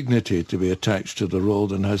of dignity to be attached to the role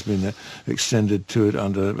than has been extended to it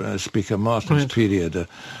under Speaker Martin's period. A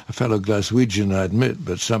fellow Glaswegian, I admit,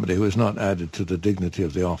 but somebody who has not added to the dignity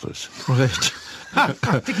of the office. Right.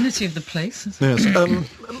 Dignity of the place. Yes.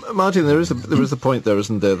 Martin, there is the point there,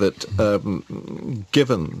 isn't there, that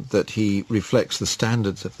given that he reflects the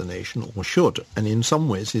standards of the nation, or should, and in some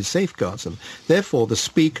ways he safeguards them, therefore the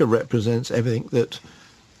Speaker represents everything that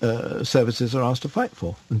services are asked to fight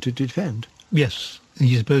for and to defend. Yes.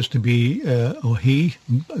 He's supposed to be,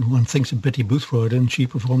 one thinks of Betty Boothroyd, and she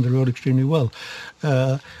performed the role extremely well.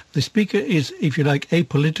 The Speaker is, if you like,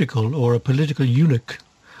 apolitical, or a political eunuch,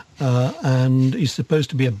 and is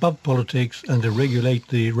supposed to be above politics and to regulate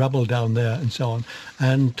the rabble down there and so on,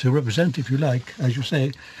 and to represent, if you like, as you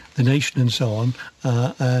say, the nation and so on,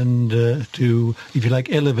 and to, if you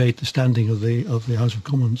like, elevate the standing of the House of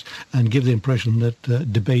Commons and give the impression that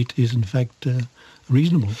debate is in fact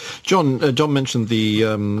reasonable. John mentioned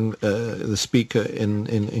the Speaker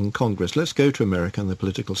in Congress. Let's go to America and the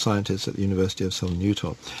political scientist at the University of Southern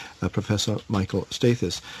Utah, Professor Michael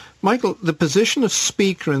Stathis. Michael, the position of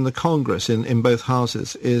Speaker in the Congress in both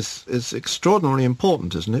houses is extraordinarily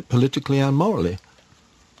important, isn't it, politically and morally?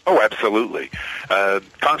 Oh, absolutely.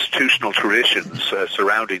 Constitutional traditions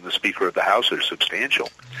surrounding the Speaker of the House are substantial.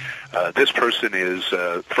 This person is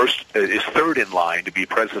third in line to be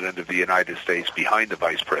President of the United States behind the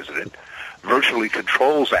Vice President, virtually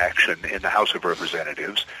controls action in the House of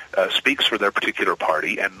Representatives, speaks for their particular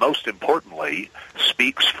party, and most importantly,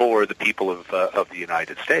 speaks for the people of the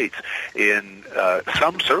United States. In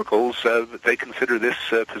some circles, they consider this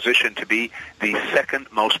position to be the second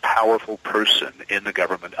most powerful person in the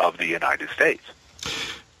government of the United States.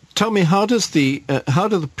 Tell me, how do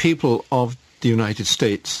the people of the United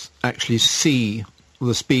States actually see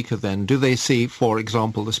the Speaker then? Do they see, for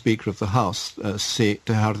example, the Speaker of the House,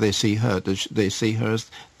 how do they see her? Do they see her as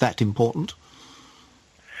that important?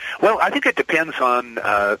 Well, I think it depends on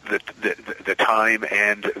the time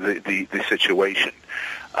and the situation.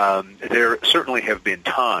 There certainly have been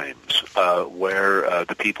times where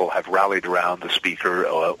the people have rallied around the Speaker,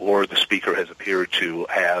 or the Speaker has appeared to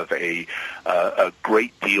have a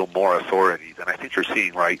great deal more authority than I think you're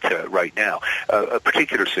seeing right now.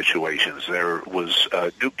 Particular situations. There was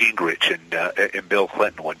Newt Gingrich and Bill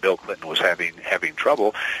Clinton when Bill Clinton was having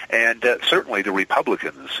trouble, and certainly the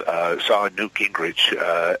Republicans saw Newt Gingrich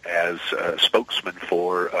as a spokesman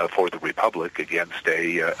for the Republic against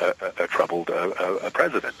a troubled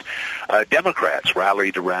president. Democrats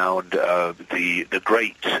rallied around the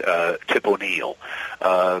great Tip O'Neill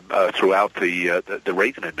throughout the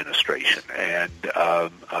Reagan administration, and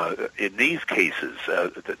in these cases,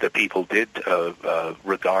 the people did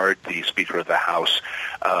regard the Speaker of the House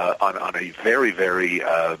on a very, very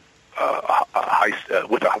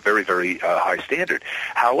with a very, very high standard.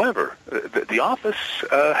 However, the office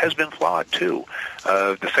has been flawed too.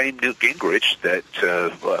 The same Newt Gingrich that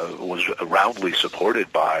was roundly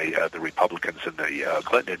supported by the Republicans in the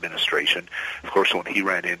Clinton administration, of course, when he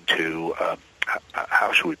ran into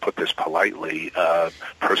how should we put this politely,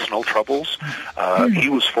 personal troubles. He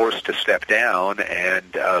was forced to step down,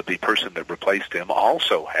 and the person that replaced him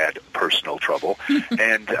also had personal trouble,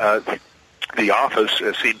 and the office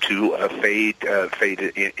seemed to fade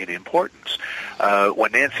in importance.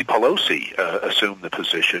 When Nancy Pelosi assumed the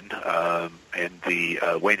position in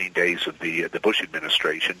the waning days of the Bush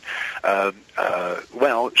administration,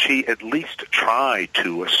 she at least tried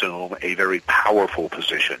to assume a very powerful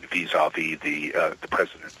position vis-a-vis the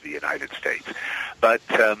President of the United States. But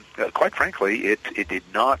quite frankly, it did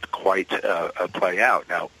not quite play out.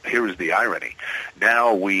 Now, here is the irony.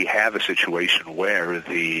 Now we have a situation where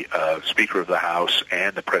the Speaker of the House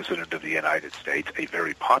and the President of the United States, a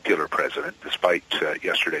very popular president, despite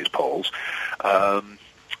yesterday's polls,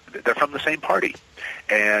 they're from the same party.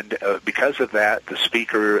 And because of that, the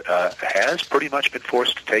Speaker has pretty much been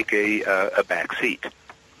forced to take a back seat.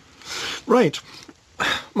 Right.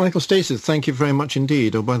 Michael Staces, thank you very much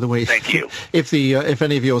indeed. Oh, by the way, thank you. If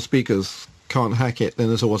any of your speakers can't hack it, then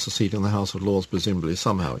there's always a seat in the House of Lords, presumably.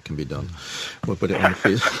 Somehow it can be done. We'll put it on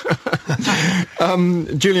the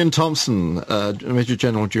feed. Julian Thompson, Major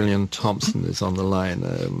General Julian Thompson is on the line.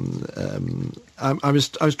 I was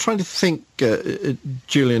trying to think,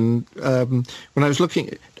 Julian, when I was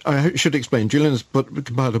looking, I should explain, Julian has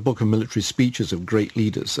compiled a book of military speeches of great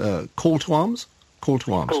leaders. Call to Arms? Call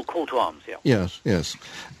to Arms. Call to Arms, yeah. Yes.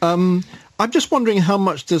 I'm just wondering, how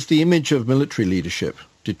much does the image of military leadership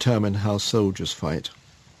determine how soldiers fight?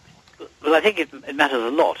 Well, I think it matters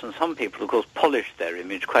a lot, and some people, of course, polish their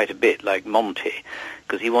image quite a bit, like Monty,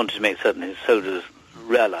 because he wanted to make certain his soldiers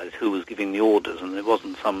realised who was giving the orders, and it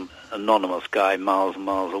wasn't some anonymous guy miles and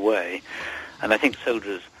miles away. And I think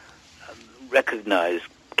soldiers recognise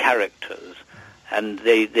characters, and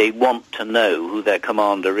they want to know who their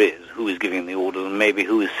commander is, who is giving the orders, and maybe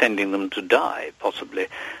who is sending them to die, possibly.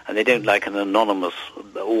 And they don't like an anonymous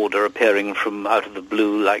order appearing from out of the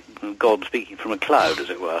blue, like God speaking from a cloud, as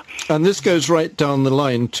it were. And this goes right down the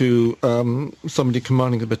line to somebody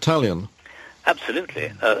commanding a battalion.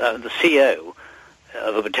 Absolutely. The CO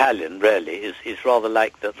of a battalion, really, is rather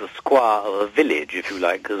like the squire of a village, if you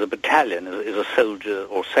like, because a battalion is a soldier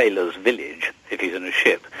or sailor's village, if he's in a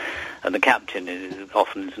ship. And the captain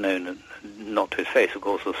often is known, not to his face, of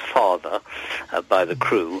course, as father by the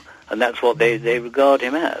crew, and that's what they regard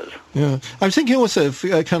him as. Yeah, I was thinking also of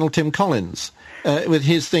Colonel Tim Collins, with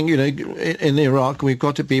his thing, in Iraq, we've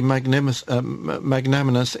got to be magnanimous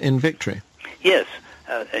in victory. Yes.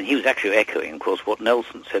 And he was actually echoing, of course, what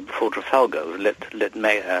Nelson said before Trafalgar: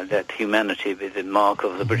 let humanity be the mark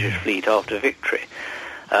of the British fleet after victory.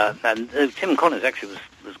 And Tim Collins actually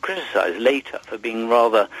was criticised later for being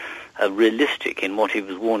rather realistic in what he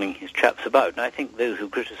was warning his chaps about. And I think those who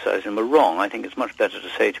criticise him are wrong. I think it's much better to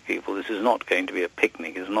say to people, this is not going to be a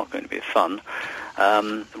picnic, it's not going to be fun,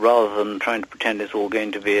 rather than trying to pretend it's all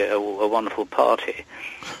going to be a wonderful party.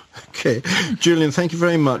 Okay. Julian, thank you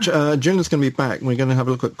very much. Julian's going to be back, and we're going to have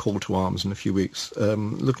a look at Call to Arms in a few weeks,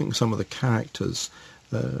 looking at some of the characters,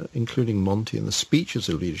 including Monty, and the speeches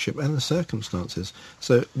of leadership and the circumstances.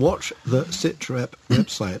 So watch the SITREP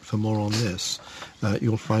website for more on this.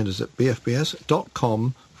 You'll find us at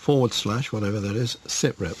bfbs.com/ whatever that is,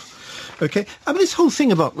 SITREP. Okay. I mean, this whole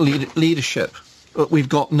thing about leadership that we've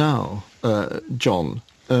got now, John,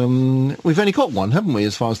 we've only got one, haven't we,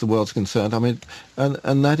 as far as the world's concerned? I mean,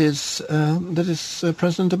 and that is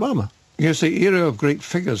President Obama. Yes, the era of great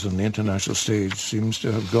figures on the international stage seems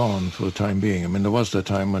to have gone for the time being. I mean, there was the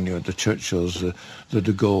time when you had the Churchills, the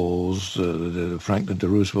de Gaulles, the Franklin D.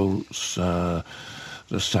 Roosevelts, the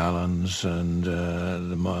Stalins, and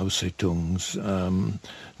the Mao Zedongs.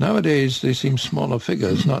 Nowadays, they seem smaller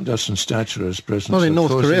figures, not just in stature as President. Well, in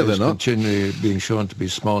North Korea, they're not. Continually being shown to be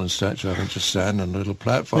small in stature, having to stand on a little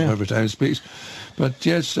platform every time he speaks. But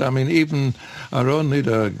yes, I mean, even our own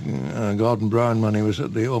leader, Gordon Brown, when he was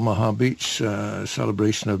at the Omaha Beach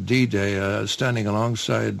celebration of D-Day, standing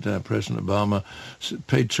alongside President Obama,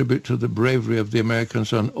 paid tribute to the bravery of the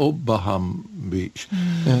Americans on Omaha Beach.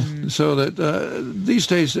 Yeah. So that these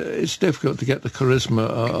days it's difficult to get the charisma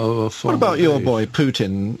of a former. What about your boy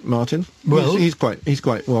Putin, Martin? Well, he's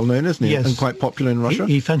quite well known, isn't he? Yes. And quite popular in Russia.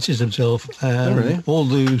 He fancies himself. Really?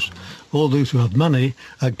 All those who have money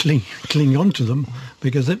cling on to them,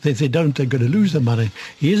 because if they don't, they're going to lose their money.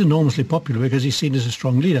 He is enormously popular because he's seen as a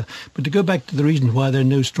strong leader. But to go back to the reason why there are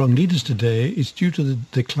no strong leaders today, it's due to the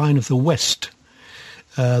decline of the West.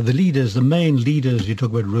 The main leaders, you talk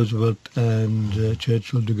about Roosevelt and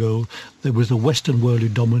Churchill, de Gaulle, there was the Western world who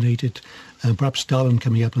dominated and perhaps Stalin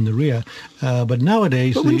coming up in the rear. But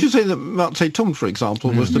nowadays... But wouldn't you say that Mao Zedong, for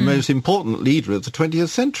example, was the most important leader of the 20th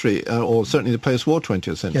century, or certainly the post-war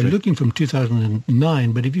 20th century? Yeah, looking from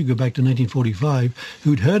 2009, but if you go back to 1945,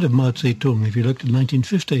 who'd heard of Mao Zedong? If you looked at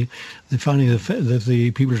 1950, the founding of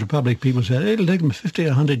the People's Republic, people said it'll take them 50 or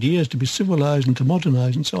 100 years to be civilized and to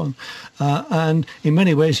modernize and so on. And in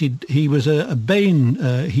many ways, he was a bane.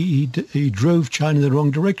 He drove China in the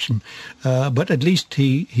wrong direction. But at least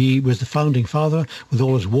he was the founding father with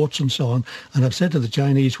all his warts and so on. And I've said to the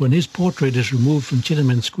Chinese, when his portrait is removed from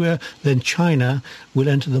Tiananmen Square, then China will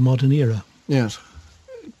enter the modern era. Yes.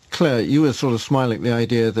 Claire, you were sort of smiling at the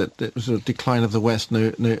idea that it was a decline of the West,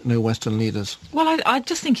 no Western leaders. Well, I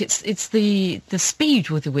just think it's the speed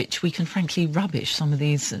with which we can frankly rubbish some of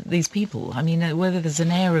these people. I mean, whether there's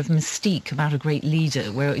an air of mystique about a great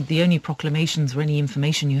leader, where the only proclamations or any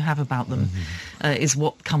information you have about them is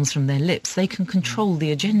what comes from their lips, they can control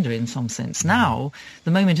the agenda in some sense. Now,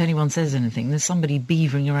 the moment anyone says anything, there's somebody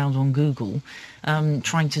beavering around on Google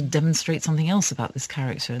trying to demonstrate something else about this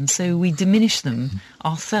character, and so we diminish them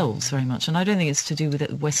ourselves very much. And I don't think it's to do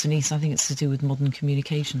with West and East. I think it's to do with modern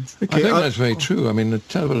communications. Okay, I think that's very true. I mean, the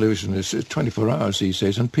television is 24 hours these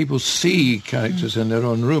days, and people see characters in their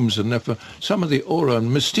own rooms, and therefore some of the aura and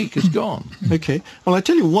mystique is gone. Okay. Well, I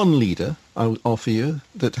tell you one leader I'll offer you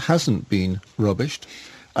that hasn't been rubbished,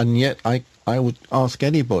 and yet I would ask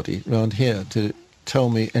anybody around here to tell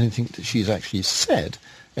me anything that she's actually said,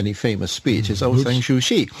 any famous speech, is Aung San Suu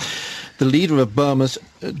Kyi, the leader of Burma's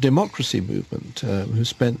democracy movement, who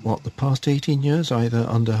spent, the past 18 years either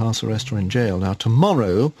under house arrest or in jail. Now,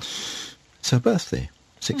 tomorrow, it's her birthday,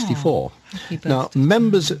 64. Now,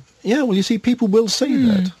 members... Yeah, well, you see, people will say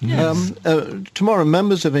that. Yes. Tomorrow,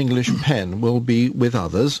 members of English Pen will be with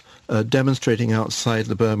others demonstrating outside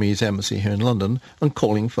the Burmese embassy here in London and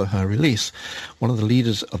calling for her release. One of the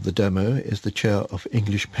leaders of the demo is the chair of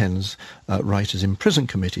English Pen's Writers in Prison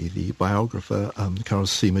Committee, the biographer Carol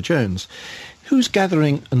Seymour-Jones. Who's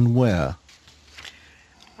gathering and where?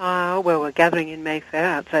 Well, we're gathering in Mayfair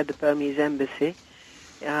outside the Burmese embassy.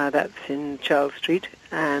 That's in Charles Street,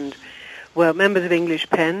 and we're members of English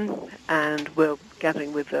Pen, and we're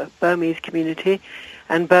gathering with the Burmese community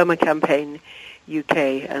and Burma Campaign UK,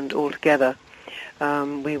 and all together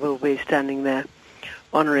we will be standing there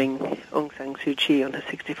honouring Aung San Suu Kyi on her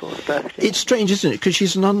 64th birthday. It's strange, isn't it? Because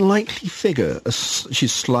she's an unlikely figure.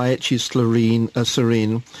 She's slight, she's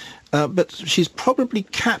serene, but she's probably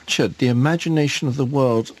captured the imagination of the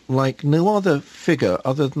world like no other figure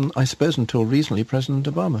other than, I suppose, until recently, President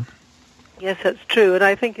Obama. Yes, that's true, and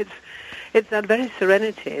I think it's that very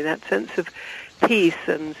serenity, that sense of peace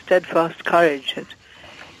and steadfast courage that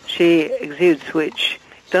she exudes, which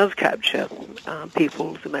does capture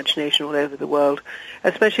people's imagination all over the world,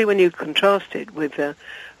 especially when you contrast it with the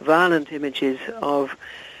violent images of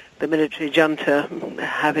the military junta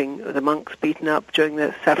having the monks beaten up during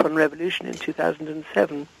the Saffron Revolution in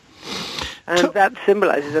 2007. And that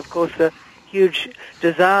symbolises, of course, the huge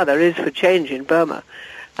desire there is for change in Burma.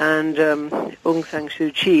 And Aung San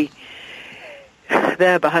Suu Kyi,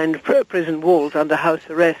 there behind prison walls under house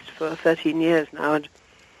arrest for 13 years now, and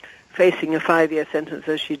facing a 5-year sentence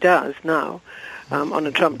as she does now on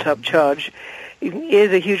a trumped-up charge,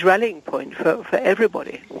 is a huge rallying point for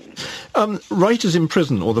everybody. Writers in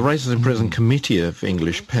Prison, or the Writers in Prison Committee of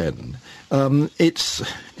English Pen, it's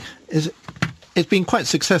been quite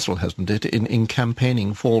successful, hasn't it, in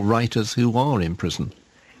campaigning for writers who are in prison?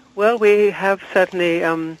 Well, we have certainly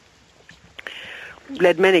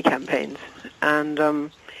led many campaigns, and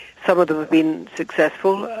some of them have been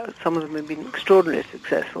successful, some of them have been extraordinarily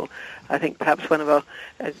successful. I think perhaps one of our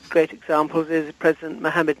great examples is President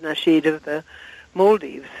Mohamed Nasheed of the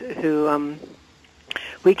Maldives, who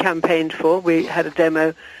we campaigned for. We had a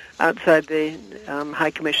demo outside the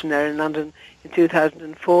High Commission there in London in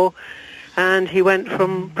 2004, and he went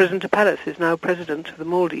from prison to palace. He's now president of the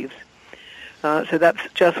Maldives. So that's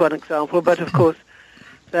just one example, but of course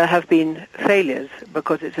there have been failures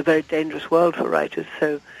because it's a very dangerous world for writers.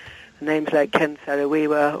 So names like Ken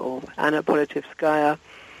Saro-Wiwa or Anna Politivskaya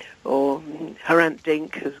or Hrant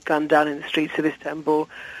Dink, who's gunned down in the streets of Istanbul,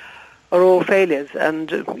 are all failures.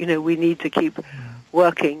 And we need to keep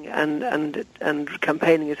working and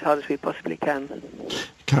campaigning as hard as we possibly can.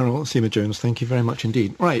 Carol Seymour-Jones, thank you very much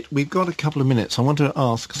indeed. Right, we've got a couple of minutes. I want to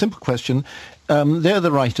ask a simple question. They're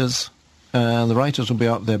the writers. The writers will be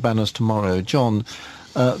out their banners tomorrow. John,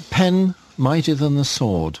 pen mightier than the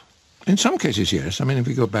sword? In some cases, yes. I mean, if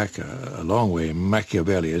we go back a long way,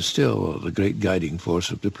 Machiavelli is still the great guiding force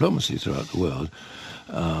of diplomacy throughout the world.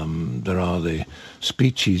 There are the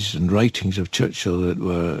speeches and writings of Churchill that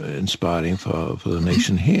were inspiring for the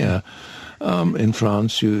nation here. In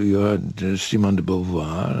France, you had Simone de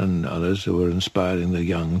Beauvoir and others who were inspiring the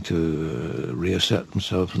young to reassert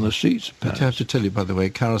themselves in the streets of Paris. I have to tell you, by the way,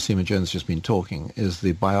 Carol Seymour-Jones has just been talking, is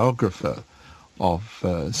the biographer of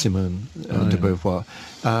Simone de Beauvoir.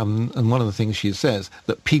 And one of the things she says,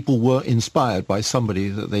 that people were inspired by somebody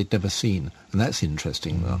that they'd never seen. And that's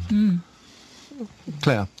interesting.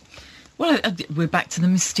 Claire? Well, we're back to the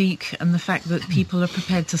mystique and the fact that people are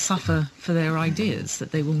prepared to suffer for their ideas,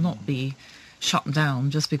 that they will not be shut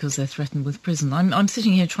down just because they're threatened with prison. I'm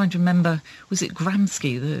sitting here trying to remember, was it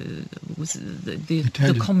Gramsci,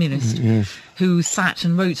 the communist, who sat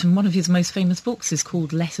and wrote, and one of his most famous books is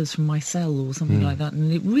called Letters from My Cell or something like that,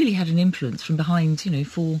 and it really had an influence from behind,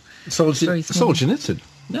 for very small... Solzhenitsyn.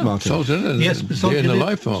 No. Solzhenitsyn, yes, but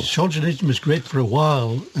Solzhenitsyn was great for a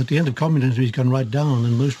while. At the end of communism, he's gone right down,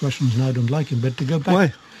 and most Russians now don't like him. But to go back...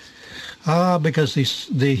 Why? Because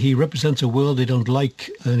he represents a world they don't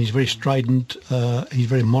like, and he's very strident, he's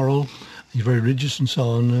very moral, he's very religious and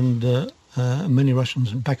so on, and many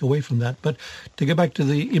Russians back away from that. But to go back to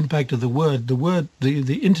the impact of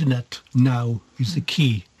the internet now is the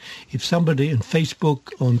key. If somebody on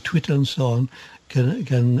Facebook, on Twitter and so on,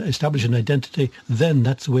 can establish an identity, then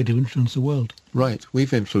that's the way to influence the world. Right.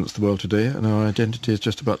 We've influenced the world today, and our identity is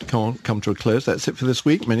just about to come to a close. That's it for this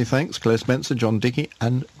week. Many thanks, Claire Spencer, John Dickey,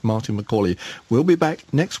 and Martin Macaulay. We'll be back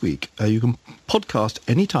next week. You can podcast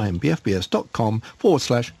anytime,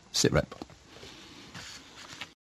 bfbs.com/sitrep.